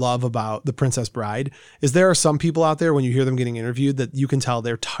really love about The Princess Bride is there are some people out there when you hear them getting interviewed that you can tell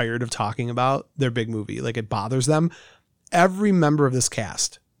they're tired of talking about their big movie. Like it bothers them. Every member of this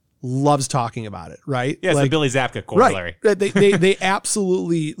cast loves talking about it, right? Yeah, it's like, the Billy Zabka corollary. Right. They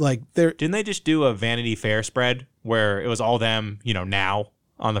absolutely Didn't they just do a Vanity Fair spread where it was all them, now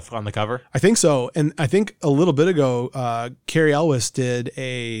on the cover? I think so. And I think a little bit ago, Cary Elwes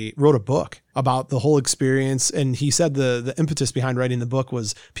wrote a book about the whole experience. And he said the impetus behind writing the book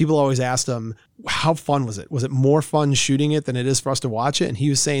was people always asked him, how fun was it? Was it more fun shooting it than it is for us to watch it? And he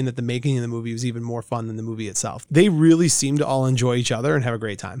was saying that the making of the movie was even more fun than the movie itself. They really seem to all enjoy each other and have a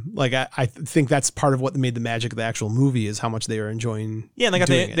great time. Like I think that's part of what made the magic of the actual movie is how much they are enjoying. Yeah, and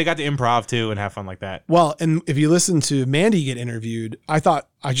they got to improv too and have fun like that. Well, and if you listen to Mandy get interviewed,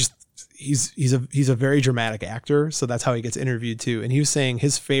 he's a very dramatic actor, so that's how he gets interviewed too. And he was saying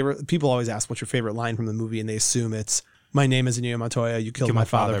his favorite. People always ask what's your favorite line from the movie, and they assume it's "My name is Inigo Montoya. You killed my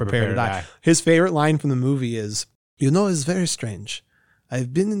father. Prepare to die." His favorite line from the movie is, "It's very strange.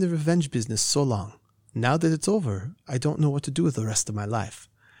 I've been in the revenge business so long. Now that it's over, I don't know what to do with the rest of my life."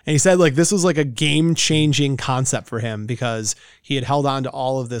 And he said this was like a game-changing concept for him because he had held on to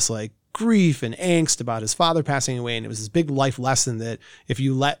all of this grief and angst about his father passing away. And it was this big life lesson that if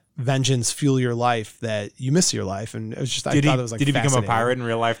you let vengeance fuel your life, that you miss your life. And it was just, I thought it was did he become a pirate in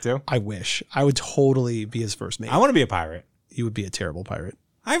real life too? I wish. I would totally be his first mate. I want to be a pirate. You would be a terrible pirate.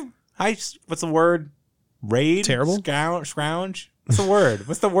 What's the word? Raid? Terrible? Scrounge? What's the word?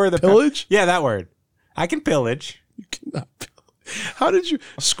 What's the word? Pillage? Yeah, that word. I can pillage. You cannot pillage. How did you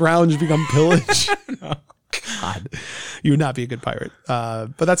scrounge become pillage? No. God, you would not be a good pirate,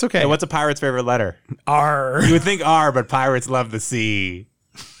 but that's okay. Hey, what's a pirate's favorite letter? R. You would think R, but pirates love the C.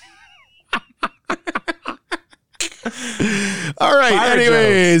 All right. Pirate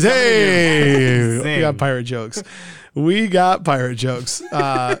anyways, jokes. hey, we got pirate jokes.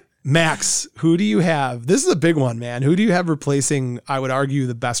 Max, who do you have? This is a big one, man. Who do you have replacing, I would argue,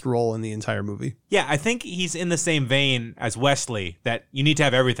 the best role in the entire movie? Yeah, I think he's in the same vein as Wesley, that you need to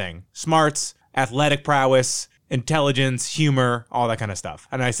have everything. Smarts, athletic prowess, intelligence, humor, all that kind of stuff.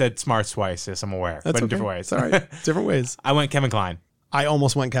 And I said smarts twice, as I'm aware, but in different ways. It's all right. Different ways. I went Kevin Kline. I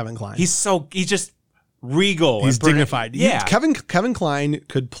almost went Kevin Kline. He's just regal. He's dignified. Yeah. Kevin Kline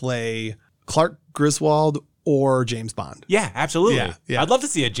could play Clark Griswold or James Bond. Yeah, absolutely. Yeah. I'd love to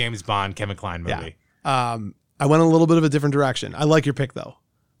see a James Bond, Kevin Kline movie. Yeah. I went a little bit of a different direction. I like your pick, though.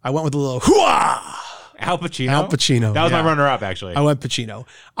 I went with a little hooah! Al Pacino? Al Pacino. That was my runner-up, actually. I went Pacino.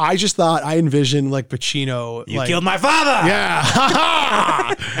 I just thought, I envisioned like Pacino. You killed my father!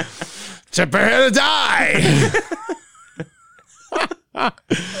 Yeah. To prepare to die.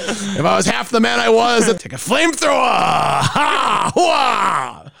 If I was half the man I was, I'd take a flamethrower. Ha!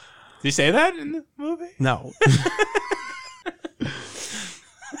 Hooah! Did you say that in the movie? No.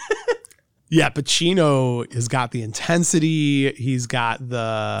 Yeah, Pacino has got the intensity. He's got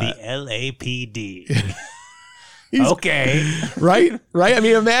the LAPD. Okay. Right? I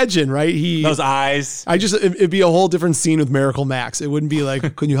mean, imagine, right? Those eyes. It'd be a whole different scene with Miracle Max. It wouldn't be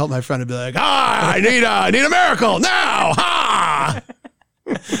like, can you help my friend? It'd be like, I need a miracle now. Ha!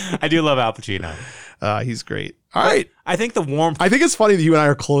 I do love Al Pacino. He's great. All right. I think the warmth. I think it's funny that you and I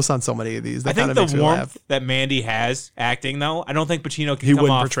are close on so many of these. I think the warmth that Mandy has acting, though, I don't think Pacino can. He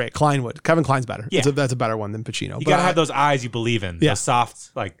wouldn't portray it. Kline would. Kevin Kline's better. Yeah. That's a better one than Pacino. You gotta have those eyes you believe in. Yeah. Those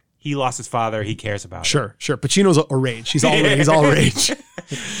soft, like he lost his father, he cares about. Sure. Pacino's a rage. He's all rage.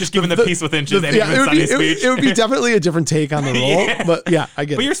 Just giving the peace with inches. It would be definitely a different take on the role. Yeah. But yeah, I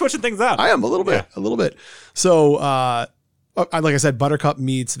get it. But you're switching things up. I am a little bit. So, like I said, Buttercup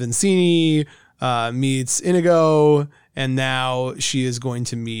meets Vincini, meets Inigo, and now she is going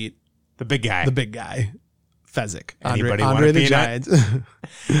to meet the big guy, Fezzik. Andre the Giant.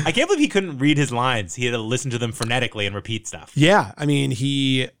 I can't believe he couldn't read his lines. He had to listen to them phonetically and repeat stuff. Yeah, I mean,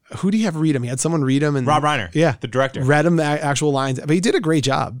 who do you have read him? He had someone read him, and Rob Reiner, the director, read him the actual lines, but he did a great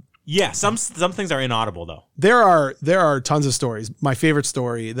job. Yeah, some things are inaudible though. There are tons of stories. My favorite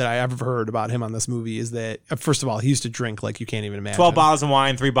story that I ever heard about him on this movie is that, first of all, he used to drink like you can't even imagine. 12 bottles of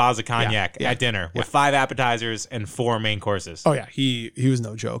wine, 3 bottles of cognac at dinner with 5 appetizers and 4 main courses. Oh yeah, he was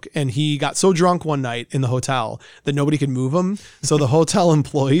no joke. And he got so drunk one night in the hotel that nobody could move him. So the hotel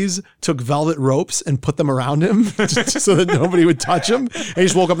employees took velvet ropes and put them around him so that nobody would touch him. And he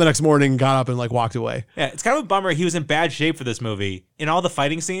just woke up the next morning, got up and like walked away. Yeah, it's kind of a bummer. He was in bad shape for this movie. In all the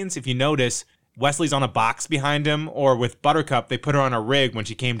fighting scenes, if you notice, Wesley's on a box behind him, or with Buttercup, they put her on a rig when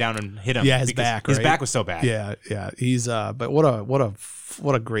she came down and hit him. Yeah, his back was so bad. Yeah. He's but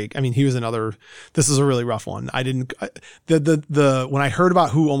what a great. I mean, he was another. This is a really rough one. When I heard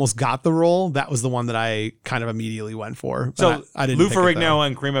about who almost got the role, that was the one that I kind of immediately went for. So I didn't. Lou Ferrigno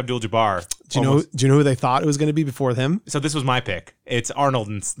and Kareem Abdul-Jabbar. Do you know who they thought it was going to be before him? So this was my pick. It's Arnold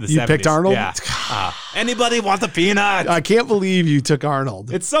in the 70s. You picked Arnold? Yeah. Anybody want a peanut? I can't believe you took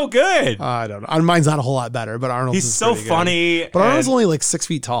Arnold. It's so good. I don't know. Mine's not a whole lot better, but Arnold's He's so funny. Good. But Arnold's only like 6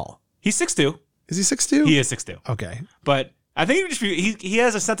 feet tall. He's 6'2". Is he 6'2"? He is 6'2". Okay. But I think he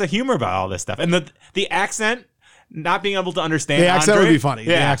has a sense of humor about all this stuff. And the accent, not being able to understand the accent Andre, would be funny.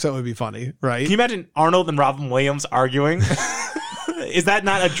 Yeah. The accent would be funny, right? Can you imagine Arnold and Robin Williams arguing? Is that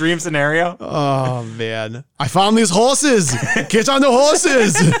not a dream scenario? Oh, man. I found these horses. Get on the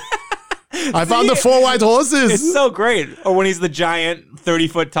horses. I found the 4 white horses. It's so great. Or when he's the giant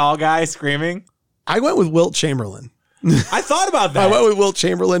 30-foot tall guy screaming. I went with Wilt Chamberlain. I thought about that. I went with Wilt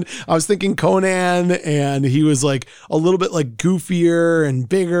Chamberlain. I was thinking Conan, and he was like a little bit like goofier and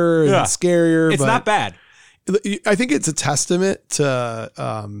bigger and scarier. It's not bad. I think it's a testament to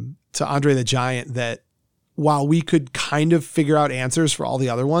Andre the Giant that while we could kind of figure out answers for all the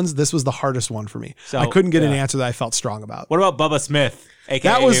other ones, this was the hardest one for me. So I couldn't get an answer that I felt strong about. What about Bubba Smith?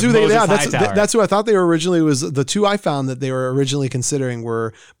 AKA that was who Moses that's who I thought they were originally. Was the two I found that they were originally considering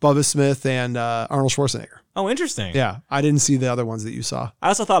were Bubba Smith and Arnold Schwarzenegger. Oh, interesting. Yeah, I didn't see the other ones that you saw. I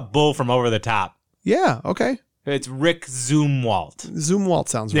also thought Bull from Over the Top. Yeah, okay. It's Rick Zumwalt. Zumwalt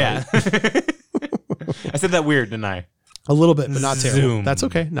sounds right. Yeah. I said that weird, didn't I? A little bit, but not terrible. That's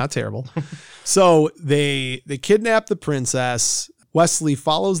okay, not terrible. So they kidnap the princess. Wesley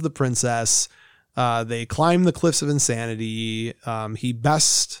follows the princess. They climb the cliffs of insanity. He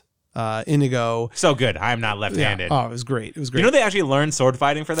bests Inigo. So good. I am not left-handed. Yeah. Oh, it was great. You know they actually learned sword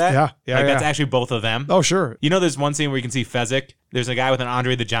fighting for that? Yeah. That's actually both of them. Oh, sure. You know there's one scene where you can see Fezzik. There's a guy with an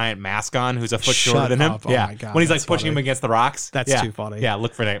Andre the Giant mask on who's a foot shorter than him. Oh my God. When he's like pushing him against the rocks. That's too funny. Yeah,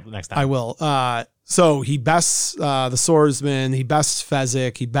 look for it next time. I will. So he bests the swordsman. He bests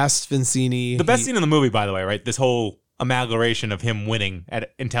Fezzik. He bests Vincini. The best scene in the movie, by the way, right? This whole amalgamation of him winning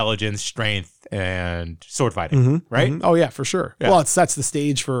at intelligence, strength, and sword fighting, right? Oh yeah, for sure. Yeah. Well, it sets the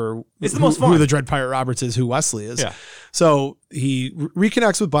stage for it's the most fun. Who the Dread Pirate Roberts is, who Wesley is. Yeah. So he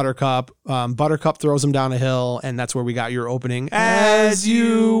reconnects with Buttercup. Buttercup throws him down a hill, and that's where we got your opening. As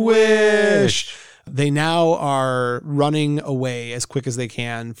you wish. They now are running away as quick as they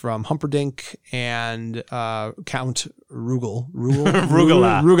can from Humperdinck and Count Rugala.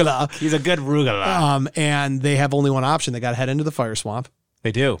 He's a good Rugala. And they have only one option. They got to head into the fire swamp.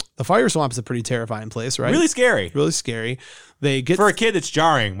 They do. The fire swamp is a pretty terrifying place, right? Really scary. Really scary. They get for a kid, it's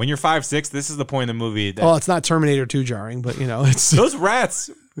jarring. When you're 5'6", this is the point in the movie. Well, it's not Terminator 2 jarring, but it's those rats.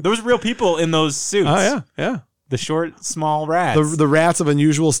 Those real people in those suits. Oh yeah. The short, small rats. The rats of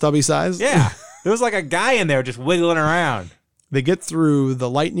unusual stubby size. Yeah. There was like a guy in there just wiggling around. They get through the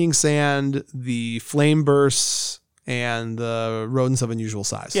lightning sand, the flame bursts, and the rodents of unusual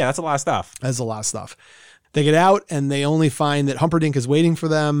size. Yeah, that's a lot of stuff. That's a lot of stuff. They get out and they only find that Humperdinck is waiting for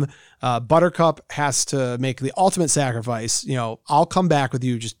them. Buttercup has to make the ultimate sacrifice. I'll come back with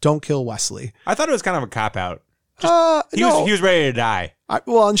you. Just don't kill Wesley. I thought it was kind of a cop-out. He no. was ready to die. And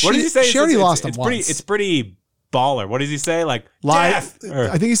what did he say? She already lost him once. It's pretty baller. What does he say? Like, lies. Death!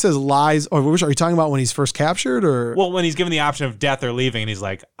 I think he says lies. Or are you talking about when he's first captured? Or well, when he's given the option of death or leaving, and he's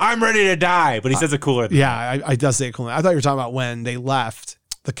like, "I'm ready to die," but he says it cooler. I does say it cooler. I thought you were talking about when they left.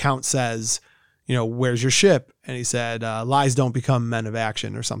 The Count says, "Where's your ship?" And he said, "Lies don't become men of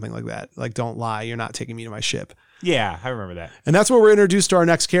action," or something like that. Like, don't lie. You're not taking me to my ship. Yeah, I remember that. And that's where we're introduced to our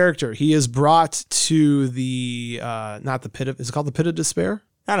next character. He is brought to the not the pit of. Is it called the Pit of Despair?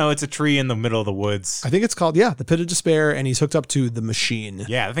 I don't know. It's a tree in the middle of the woods. I think it's called, the Pit of Despair, and he's hooked up to the machine.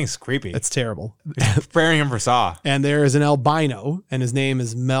 Yeah, that thing's creepy. It's terrible. Preparing him for Saw. And there is an albino, and his name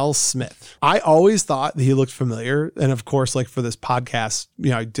is Mel Smith. I always thought that he looked familiar. And of course, like for this podcast,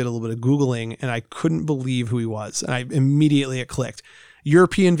 I did a little bit of Googling, and I couldn't believe who he was. And it clicked.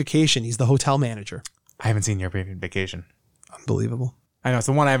 European Vacation. He's the hotel manager. I haven't seen European Vacation. Unbelievable. I know. It's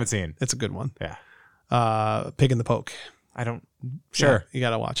the one I haven't seen. It's a good one. Yeah. Pig in the Poke. I don't. Sure. Yeah, you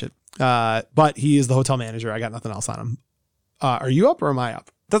got to watch it. But he is the hotel manager. I got nothing else on him. Are you up or am I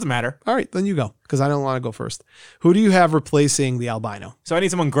up? Doesn't matter. All right, then you go, because I don't want to go first. Who do you have replacing the albino? So I need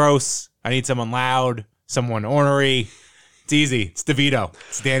someone gross. I need someone loud, someone ornery. It's easy. It's DeVito.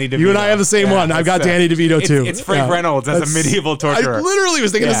 It's Danny DeVito. You and I have the same one. I've got Danny DeVito too. It's Frank Reynolds as a medieval torturer. I literally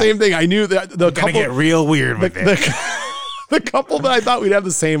was thinking the same thing. I knew that the couple get real weird with it. The couple that I thought we'd have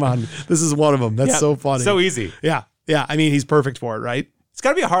the same on. This is one of them. That's so funny. So easy. Yeah. Yeah. I mean, he's perfect for it, right? It's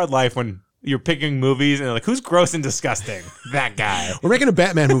got to be a hard life when you're picking movies and they're like, who's gross and disgusting? That guy. We're making a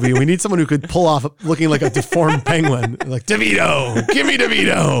Batman movie. We need someone who could pull off looking like a deformed penguin. Like, DeVito. Give me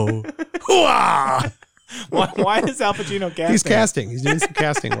DeVito. Hooah! Why is Al Pacino casting? He's casting. He's doing some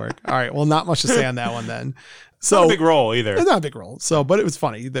casting work. All right. Well, not much to say on that one then. So, not a big role either. It's not a big role. So, but it was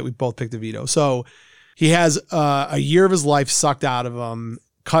funny that we both picked DeVito. So he has a year of his life sucked out of him.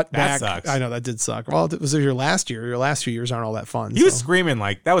 Cut back. That sucks. I know that did suck. Well, it was your last year. Your last few years aren't all that fun. He was screaming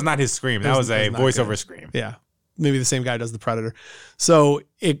like that was not his scream. That was a voiceover scream. Yeah. Maybe the same guy does the Predator. So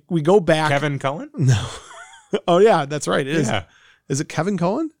we go back. Kevin Cullen? No. Oh yeah, that's right. It is. Yeah. Is it Kevin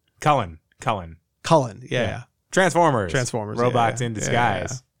Cullen? Cullen. Yeah. Transformers. Robots in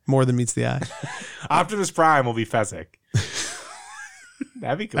disguise. Yeah. More than meets the eye. Optimus Prime will be Fezzik.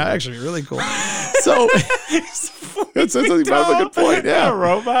 That'd be cool. That'd actually be really cool. So that's a good point. Yeah, a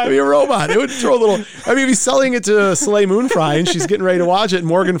robot. I mean, a robot. It would throw a little. I mean, if he's selling it to Soleil Moon Frye and she's getting ready to watch it, and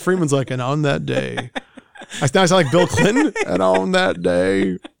Morgan Freeman's like, and on that day, I sound like Bill Clinton. And on that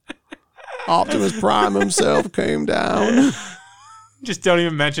day, Optimus Prime himself came down. Just don't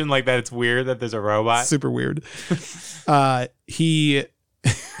even mention like that. It's weird that there's a robot. Super weird.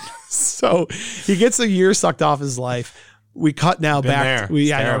 So he gets a year sucked off his life. We cut now back.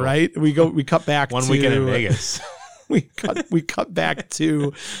 I know, right? We cut back. One weekend in Vegas. we cut back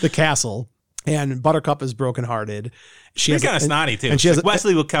to the castle, and Buttercup is brokenhearted. She's kind of snotty too. And she has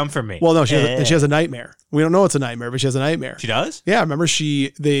Wesley will come for me. Well, no, she has a nightmare. We don't know it's a nightmare, but she has a nightmare. She does? Yeah. Remember,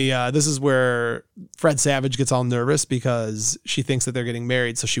 this is where Fred Savage gets all nervous because she thinks that they're getting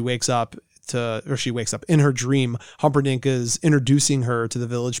married. So she wakes up in her dream. Humperdinck is introducing her to the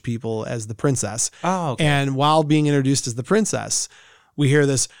village people as the princess. Oh, okay. And while being introduced as the princess, we hear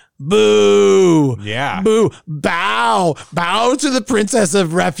this boo. Yeah. Boo. Bow to the princess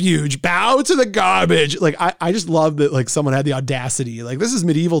of refuge. Bow to the garbage. Like, I just love that, like, someone had the audacity. Like, this is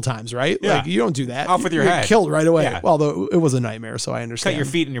medieval times, right? Yeah. Like, you don't do that. Off with your head. Killed right away. Yeah. Well, it was a nightmare, so I understand. Cut your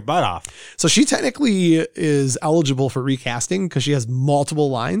feet and your butt off. So she technically is eligible for recasting because she has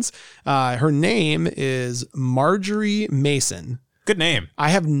multiple lines. Her name is Marjorie Mason. Good name.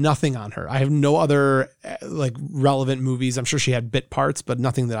 I have nothing on her. I have no other like relevant movies. I'm sure she had bit parts, but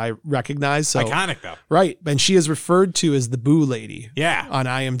nothing that I recognize. So iconic though. Right. And she is referred to as the Boo Lady. Yeah. On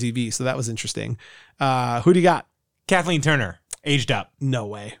IMDb. So that was interesting. Who do you got? Kathleen Turner, aged up. No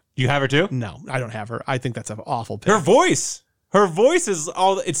way. You have her too? No, I don't have her. I think that's an awful pick. Her voice is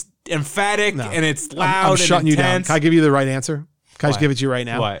it's emphatic and it's loud. I'm shutting and you down. intense. Can I give you the right answer? Can I just give it to you right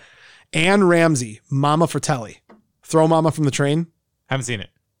now? What? Anne Ramsey, Mama Fratelli. Throw Mama from the Train. Haven't seen it.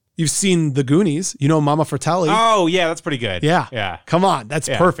 You've seen The Goonies. You know Mama Fratelli. Oh, yeah, that's pretty good. Yeah. Yeah. Come on. That's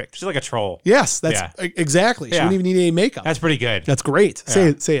perfect. She's like a troll. Yes, that's exactly. She wouldn't even need any makeup. That's pretty good. That's great. Say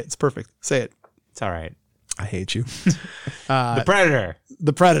it. Say it. It's perfect. Say it. It's all right. I hate you. The Predator.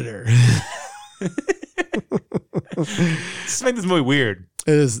 The Predator. Just make this movie weird.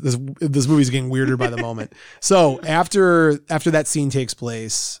 It is. This movie's getting weirder by the moment. So after that scene takes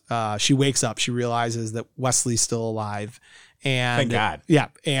place, she wakes up. She realizes that Wesley's still alive, and thank God. Yeah,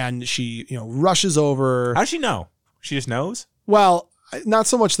 and she rushes over. How does she know? She just knows. Well, not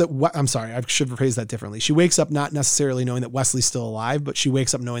so much that. I'm sorry. I should phrase that differently. She wakes up not necessarily knowing that Wesley's still alive, but she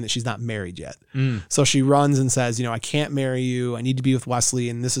wakes up knowing that she's not married yet. So she runs and says, I can't marry you. I need to be with Wesley.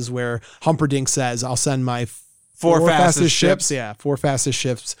 And this is where Humperdinck says, I'll send my four fastest ships. Yeah, 4 fastest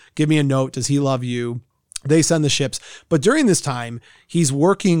ships. Give me a note. Does he love you? They send the ships. But during this time, he's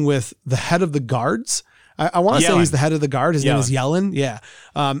working with the head of the guards. I want to say he's the head of the guard. His name is Yellen. Yeah.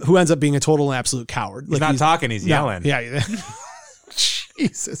 Who ends up being a total and absolute coward. He's not talking. He's yelling. Yeah.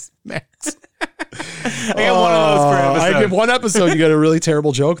 Jesus, Max. I got one of those per episode. I give one episode, you got a really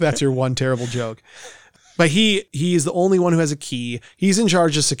terrible joke. That's your one terrible joke. But he is the only one who has a key. He's in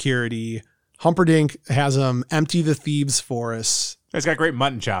charge of security. Humperdinck has him empty the thieves' forest. He's got great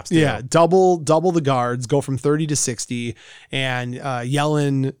mutton chops, too. Yeah, double the guards, go from 30 to 60. And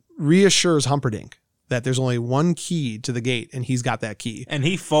Yellen reassures Humperdinck that there's only one key to the gate, and he's got that key. And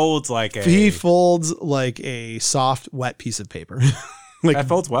he folds like a soft, wet piece of paper. That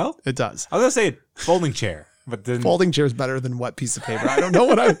folds well? It does. I was going to say folding chair, but then... Folding chair is better than wet piece of paper. I don't know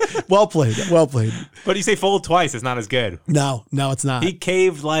well played. But you say fold twice, it's not as good. No, it's not. He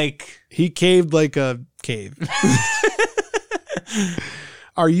caved like a cave.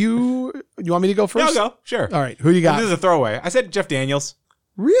 You want me to go first? Yeah, I'll go. Sure. All right. Who you got? This is a throwaway. I said Jeff Daniels.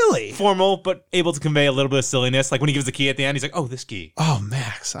 Really? Formal, but able to convey a little bit of silliness. Like when he gives the key at the end, he's like, oh, this key. Oh,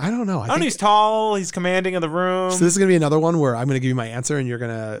 Max. I don't know. I think he's tall. He's commanding in the room. So this is going to be another one where I'm going to give you my answer and you're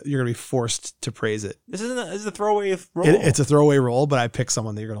going to be forced to praise it. This is a throwaway role. It's a throwaway role, but I picked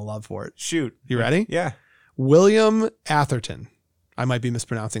someone that you're going to love for it. Shoot. You ready? Yeah. William Atherton. I might be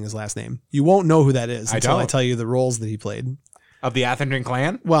mispronouncing his last name. You won't know who that is until I tell you the roles that he played. Of the Atherton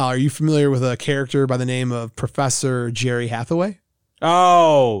clan? Well, are you familiar with a character by the name of Professor Jerry Hathaway?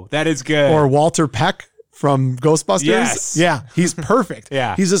 Oh, that is good. Or Walter Peck from Ghostbusters? Yes. Yeah, he's perfect.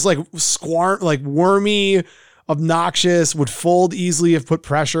 Yeah. He's just like wormy, obnoxious, would fold easily if put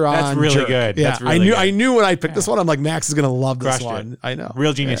pressure on. That's really good. Yeah. That's really good. I knew when I picked this one, I'm like, Max is going to love this Crushed one. it. I know.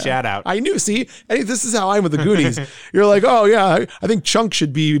 Real genius shout out. I knew. See, hey, this is how I'm with the Goonies. You're like, oh, yeah, I think Chunk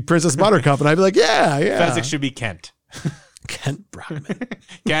should be Princess Buttercup. And I'd be like, yeah. Fezzik should be Kent. Kent Brockman.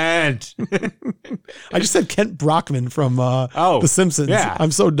 Kent. I just said Kent Brockman from The Simpsons. Yeah.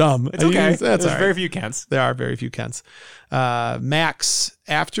 I'm so dumb. It's okay. There's very few Kents. There are very few Kents. Max,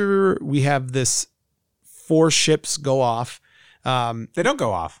 after we have this 4 ships go off. They don't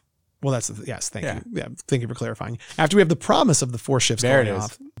go off. Well, yes. Thank you. Yeah, thank you for clarifying. After we have the promise of the 4 ships going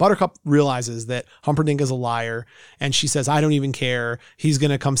off, Buttercup realizes that Humperdinck is a liar, and she says, "I don't even care. He's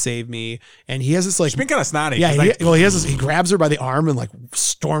gonna come save me." And he has this like, she's been kind of snotty. Yeah, he has this. He grabs her by the arm and like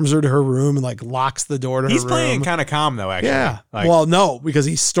storms her to her room and like locks the door to her room. He's playing kind of calm though, actually. Yeah. Well, no, because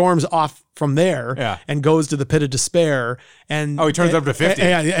he storms off from there and goes to the pit of despair. And he turns up to 50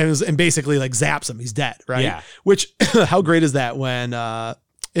 and basically like zaps him. He's dead. Right. Yeah. Which how great is that when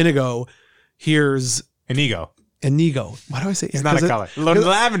Inigo hears Inigo. Why do I say it's not a color?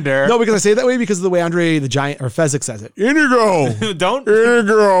 Lavender. No, because I say it that way because of the way Andre the Giant or Fezzik says it. Inigo. Don't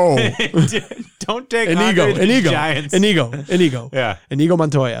take Inigo. Giants. Inigo. Yeah. Inigo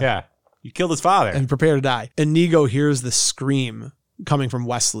Montoya. Yeah. You killed his father. And prepare to die. Inigo hears the scream coming from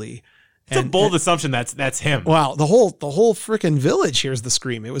Wesley. It's a bold assumption that's him. Wow. The whole freaking village hears the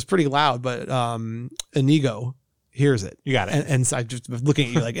scream. It was pretty loud, but Inigo hears it. You got it. And so I just was looking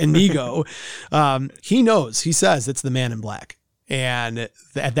at you like Inigo. He knows. He says it's the Man in Black. And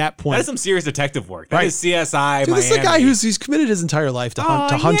at that point, that is some serious detective work. That is CSI. Miami. This is a guy who's committed his entire life to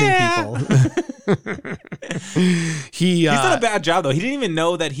hunting people. He's done a bad job though. He didn't even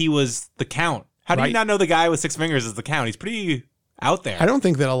know that he was the Count. How do you not know the guy with 6 fingers is the Count? He's pretty out there. I don't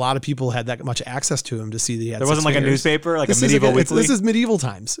think that a lot of people had that much access to him to see the. There wasn't like a newspaper, like a medieval weekly. This is medieval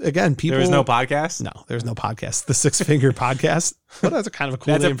times. Again, people. There was no podcast. No, there's no podcast. The Six Finger Podcast. Well, that's a kind of a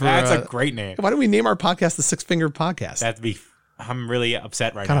cool name. That's a great name. Why don't we name our podcast the Six Finger Podcast? I'm really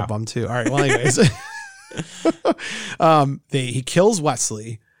upset right now. Kind of bummed too. All right. Well, anyways, he kills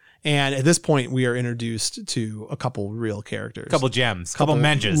Wesley. And at this point, we are introduced to a couple real characters. Couple gems. Couple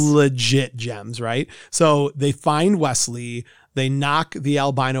menges. Legit gems, right? So they find Wesley. They knock the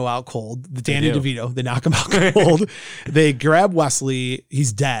albino out cold. The Danny DeVito. They knock him out cold. They grab Wesley.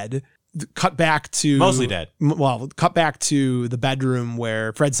 He's dead. Cut back to... Mostly dead. Well, cut back to the bedroom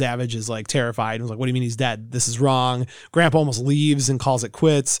where Fred Savage is like terrified and was like, what do you mean he's dead? This is wrong. Grandpa almost leaves and calls it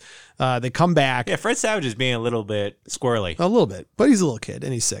quits. They come back. Yeah, Fred Savage is being a little bit squirrely. A little bit. But he's a little kid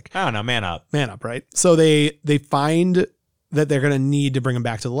and he's sick. I don't know. Man up. Man up, right? So they find that they're going to need to bring him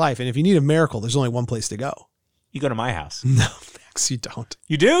back to life. And if you need a miracle, there's only one place to go. You go to my house. No, Max, you don't.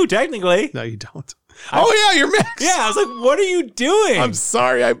 You do, technically. No, you don't. Oh, yeah, you're Max. Yeah, I was like, what are you doing? I'm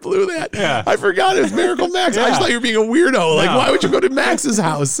sorry, I blew that. Yeah. I forgot it was Miracle Max. I just thought you were being a weirdo. Like, why would you go to Max's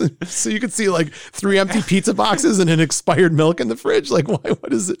house? So you could see like 3 empty pizza boxes and an expired milk in the fridge. Like, why?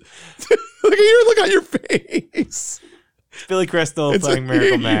 What is it? Look at your face. It's Billy Crystal playing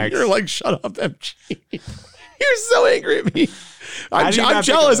Miracle Max. You're like, shut up, MG. You're so angry at me. I'm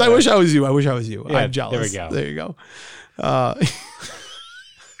jealous. I wish I was you. Yeah, I'm jealous. There we go. There you go.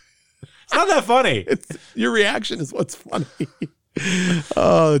 It's not that funny. Your reaction is what's funny.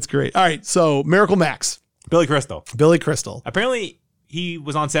 Oh, that's great. All right. So Miracle Max. Billy Crystal. Apparently he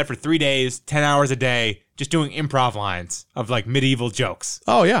was on set for 3 days, 10 hours a day, just doing improv lines of like medieval jokes.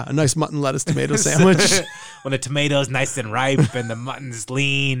 Oh, yeah. A nice mutton, lettuce, tomato sandwich. When the tomato's nice and ripe and the mutton's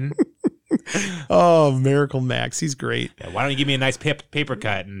lean. Oh, Miracle Max. He's great. Yeah, why don't you give me a nice paper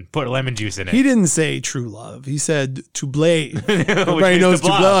cut and put lemon juice in it? He didn't say true love. He said to blave. Everybody knows to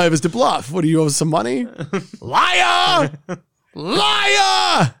blave is to bluff. What, do you owe some money? Liar!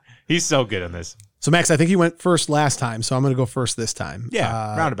 Liar! He's so good in this. So, Max, I think he went first last time, so I'm going to go first this time.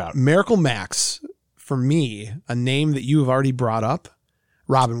 Yeah, roundabout. Miracle Max, for me, a name that you have already brought up,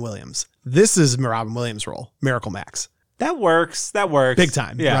 Robin Williams. This is Robin Williams' role, Miracle Max. That works. Big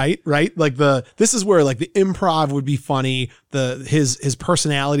time. Yeah. Right. Like this is where like the improv would be funny. His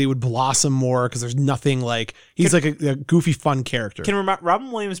personality would blossom more because there's nothing like he's like a goofy, fun character. Can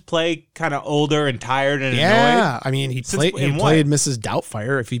Robin Williams play kind of older and tired and annoyed? Yeah. I mean, he played Mrs.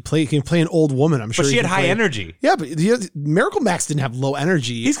 Doubtfire. If he can play an old woman, I'm sure. But she had high energy. Yeah, but Miracle Max didn't have low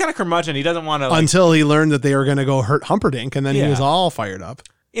energy. He's kind of curmudgeon. He doesn't want to until he learned that they were going to go hurt Humperdinck, and then he was all fired up.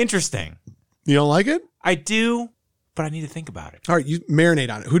 Interesting. You don't like it? I do. But I need to think about it. All right, you marinate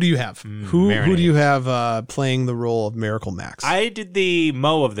on it. Who do you have? Who do you have playing the role of Miracle Max? I did the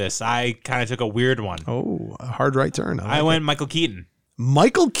Mo of this. I kind of took a weird one. Oh, a hard right turn. I went Michael Keaton.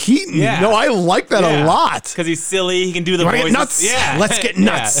 Michael Keaton? Yeah. No, I like that a lot. Because he's silly. He can do the voices. Get nuts. Yeah. Let's get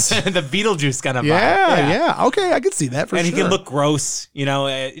nuts. The Beetlejuice kind of vibe. Yeah. Okay, I can see that for sure. And he can look gross. You know,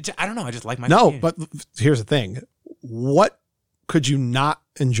 I don't know. I just like Michael Keaton. But here's the thing. What could you not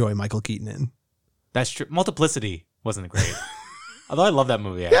enjoy Michael Keaton in? That's true. Multiplicity wasn't great. Although I love that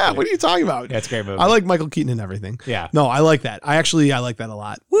movie. Actually. Yeah, what are you talking about? Yeah, it's a great movie. I like Michael Keaton and everything. Yeah. No, I like that. I like that a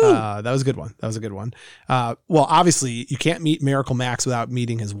lot. That was a good one. Well, obviously, you can't meet Miracle Max without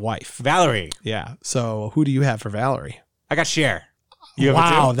meeting his wife. Valerie. Yeah. So who do you have for Valerie? I got Cher.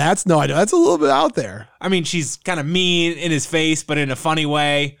 Wow, that's a little bit out there. I mean, she's kind of mean in his face, but in a funny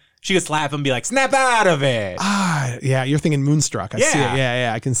way. She could slap him and be like, snap out of it. Yeah, you're thinking Moonstruck. I see it.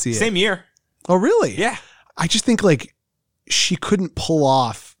 Yeah, I can see it. Same year. Oh, really? Yeah. I just think like she couldn't pull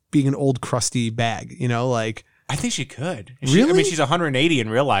off being an old crusty bag, you know, like. I think she could. Really? I mean, she's 180 in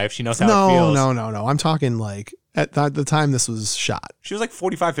real life. She knows how it feels. No. I'm talking like at the time this was shot. She was like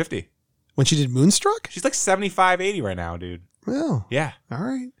 45, 50. When she did Moonstruck? She's like 75, 80 right now, dude. Well. Yeah. All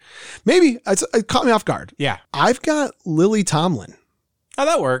right. Maybe. It caught me off guard. Yeah. I've got Lily Tomlin. Oh,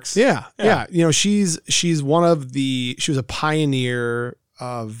 that works. Yeah. You know, she was a pioneer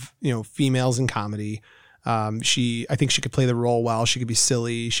of, you know, females in comedy. I think she could play the role well. She could be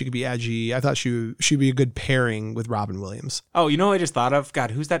silly. She could be edgy. I thought she'd be a good pairing with Robin Williams. Oh, you know what I just thought of? God,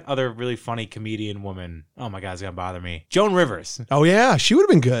 who's that other really funny comedian woman? Oh my God, it's gonna bother me. Joan Rivers. Oh yeah, she would have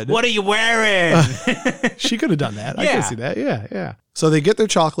been good. What are you wearing? She could have done that. I can see that. Yeah. So they get their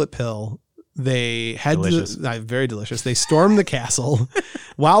chocolate pill. They head very delicious. They storm the castle.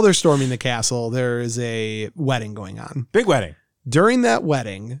 While they're storming the castle, there is a wedding going on. Big wedding. During that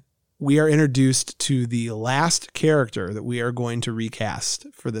wedding, we are introduced to the last character that we are going to recast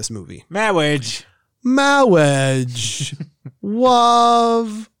for this movie. Marriage. Wav.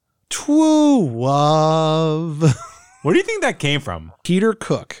 Twoo wav. Where do you think that came from? Peter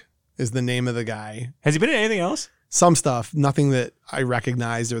Cook is the name of the guy. Has he been in anything else? Some stuff, nothing that I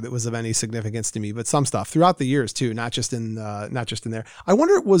recognized or that was of any significance to me, but some stuff throughout the years too, not just in there. I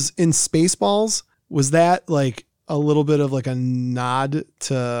wonder, it was in Spaceballs. Was that like a little bit of like a nod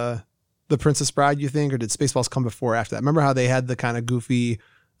to The Princess Bride, you think, or did Spaceballs come before or after that? Remember how they had the kind of goofy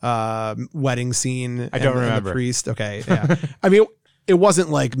wedding scene? I don't remember. The priest. Okay, yeah. I mean, it wasn't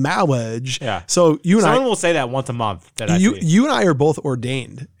like marriage. Yeah. So someone will say that once a month. You and I are both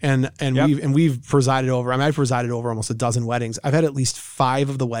ordained, and we've presided over. I mean, I've presided over almost a dozen weddings. I've had at least 5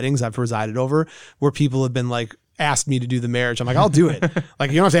 of the weddings I've presided over where people have been like, asked me to do the marriage. I'm like, I'll do it.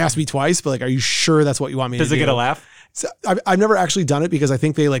 Like, you don't have to ask me twice, but like, are you sure that's what you want me to do? Does it get a laugh? So I've never actually done it because I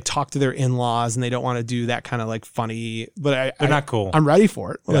think they like talk to their in-laws and they don't want to do that kind of like funny, but they're not cool. I'm ready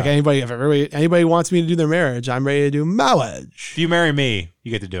for it. Yeah. Like if anybody wants me to do their marriage, I'm ready to do marriage. If you marry me,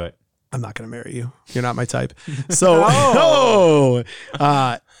 you get to do it. I'm not going to marry you. You're not my type. So,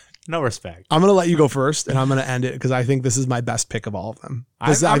 no respect. I'm going to let you go first, and I'm going to end it because I think this is my best pick of all of them.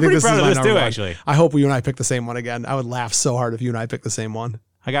 I'm pretty proud of this too, actually. I hope you and I pick the same one again. I would laugh so hard if you and I pick the same one.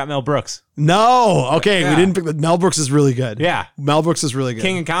 I got Mel Brooks. No. Okay. Yeah. We didn't pick Mel Brooks is really good. Yeah. Mel Brooks is really good.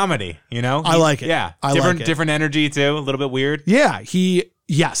 King of comedy, you know? I like it. Yeah. Different energy too. A little bit weird. Yeah. He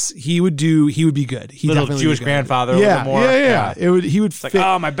would be good. He little definitely Jewish grandfather. A little more. Yeah. He would fit. Like,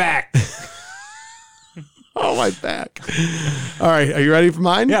 oh, my back. Oh, my back. All right. Are you ready for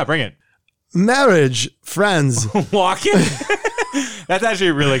mine? Yeah, bring it. Marriage, friends. Walking? That's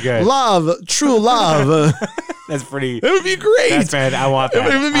actually really good. Love, true love. That's pretty. It would be great. That's bad. I want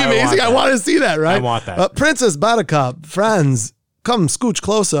that. It would be amazing. I want to see that, right? I want that. Princess Buttercup, friends, come scooch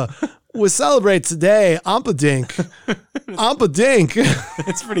closer. We celebrate today. Ampadink. Ampadink.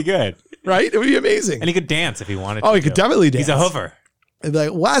 It's pretty good. Right? It would be amazing. And he could dance if he wanted to. Oh, he could definitely dance. He's a hoofer. It'd be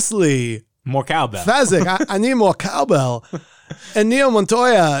like, Wesley. More cowbell. Fezzik, I need more cowbell. And Neil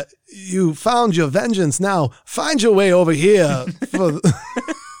Montoya, you found your vengeance. Now find your way over here.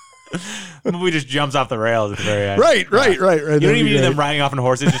 The movie just jumps off the rails at the very end. Right. You don't even need them riding off on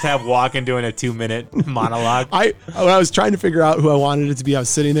horses. Just have Walken doing a 2-minute monologue. When I was trying to figure out who I wanted it to be, I was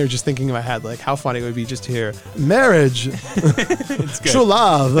sitting there just thinking in my head, like, how funny it would be just to hear marriage. It's good. True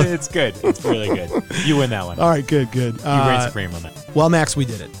love. It's good. It's really good. You win that one. All right, good. You reign supreme on that. Well, Max, we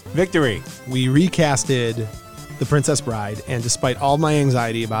did it. Victory. We recasted The Princess Bride, and despite all my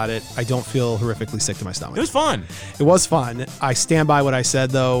anxiety about it, I don't feel horrifically sick to my stomach. It was fun. It was fun. I stand by what I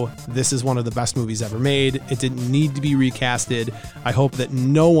said, though. This is one of the best movies ever made. It didn't need to be recasted. I hope that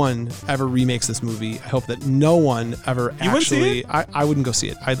no one ever remakes this movie. I hope that no one ever You wouldn't see it? I wouldn't go see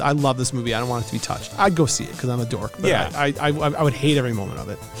it. I love this movie. I don't want it to be touched. I'd go see it because I'm a dork. But yeah. I would hate every moment of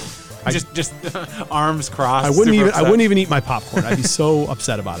it. Just arms crossed. I wouldn't even eat my popcorn. I'd be so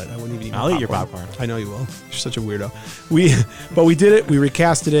upset about it. I wouldn't even eat my popcorn. I'll eat your popcorn. I know you will. You're such a weirdo. But we did it. We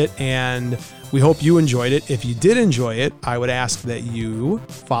recasted it, and we hope you enjoyed it. If you did enjoy it, I would ask that you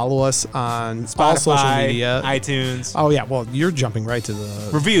follow us on Spotify, all social media, iTunes. Oh yeah, well you're jumping right to the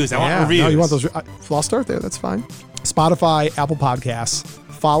reviews. I want reviews. No, you want those? Well, I'll start there. That's fine. Spotify, Apple Podcasts.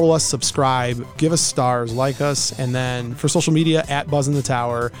 Follow us, subscribe, give us stars, like us, and then for social media, @Buzz in the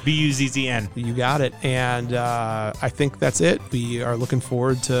Tower. BUZZN. You got it. And I think that's it. We are looking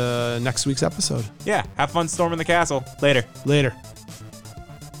forward to next week's episode. Yeah. Have fun storming the castle. Later.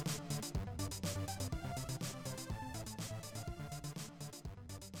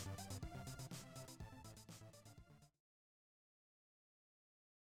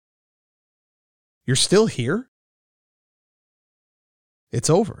 You're still here? It's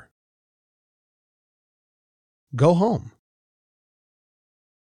over. Go home.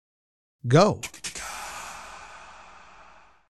 Go.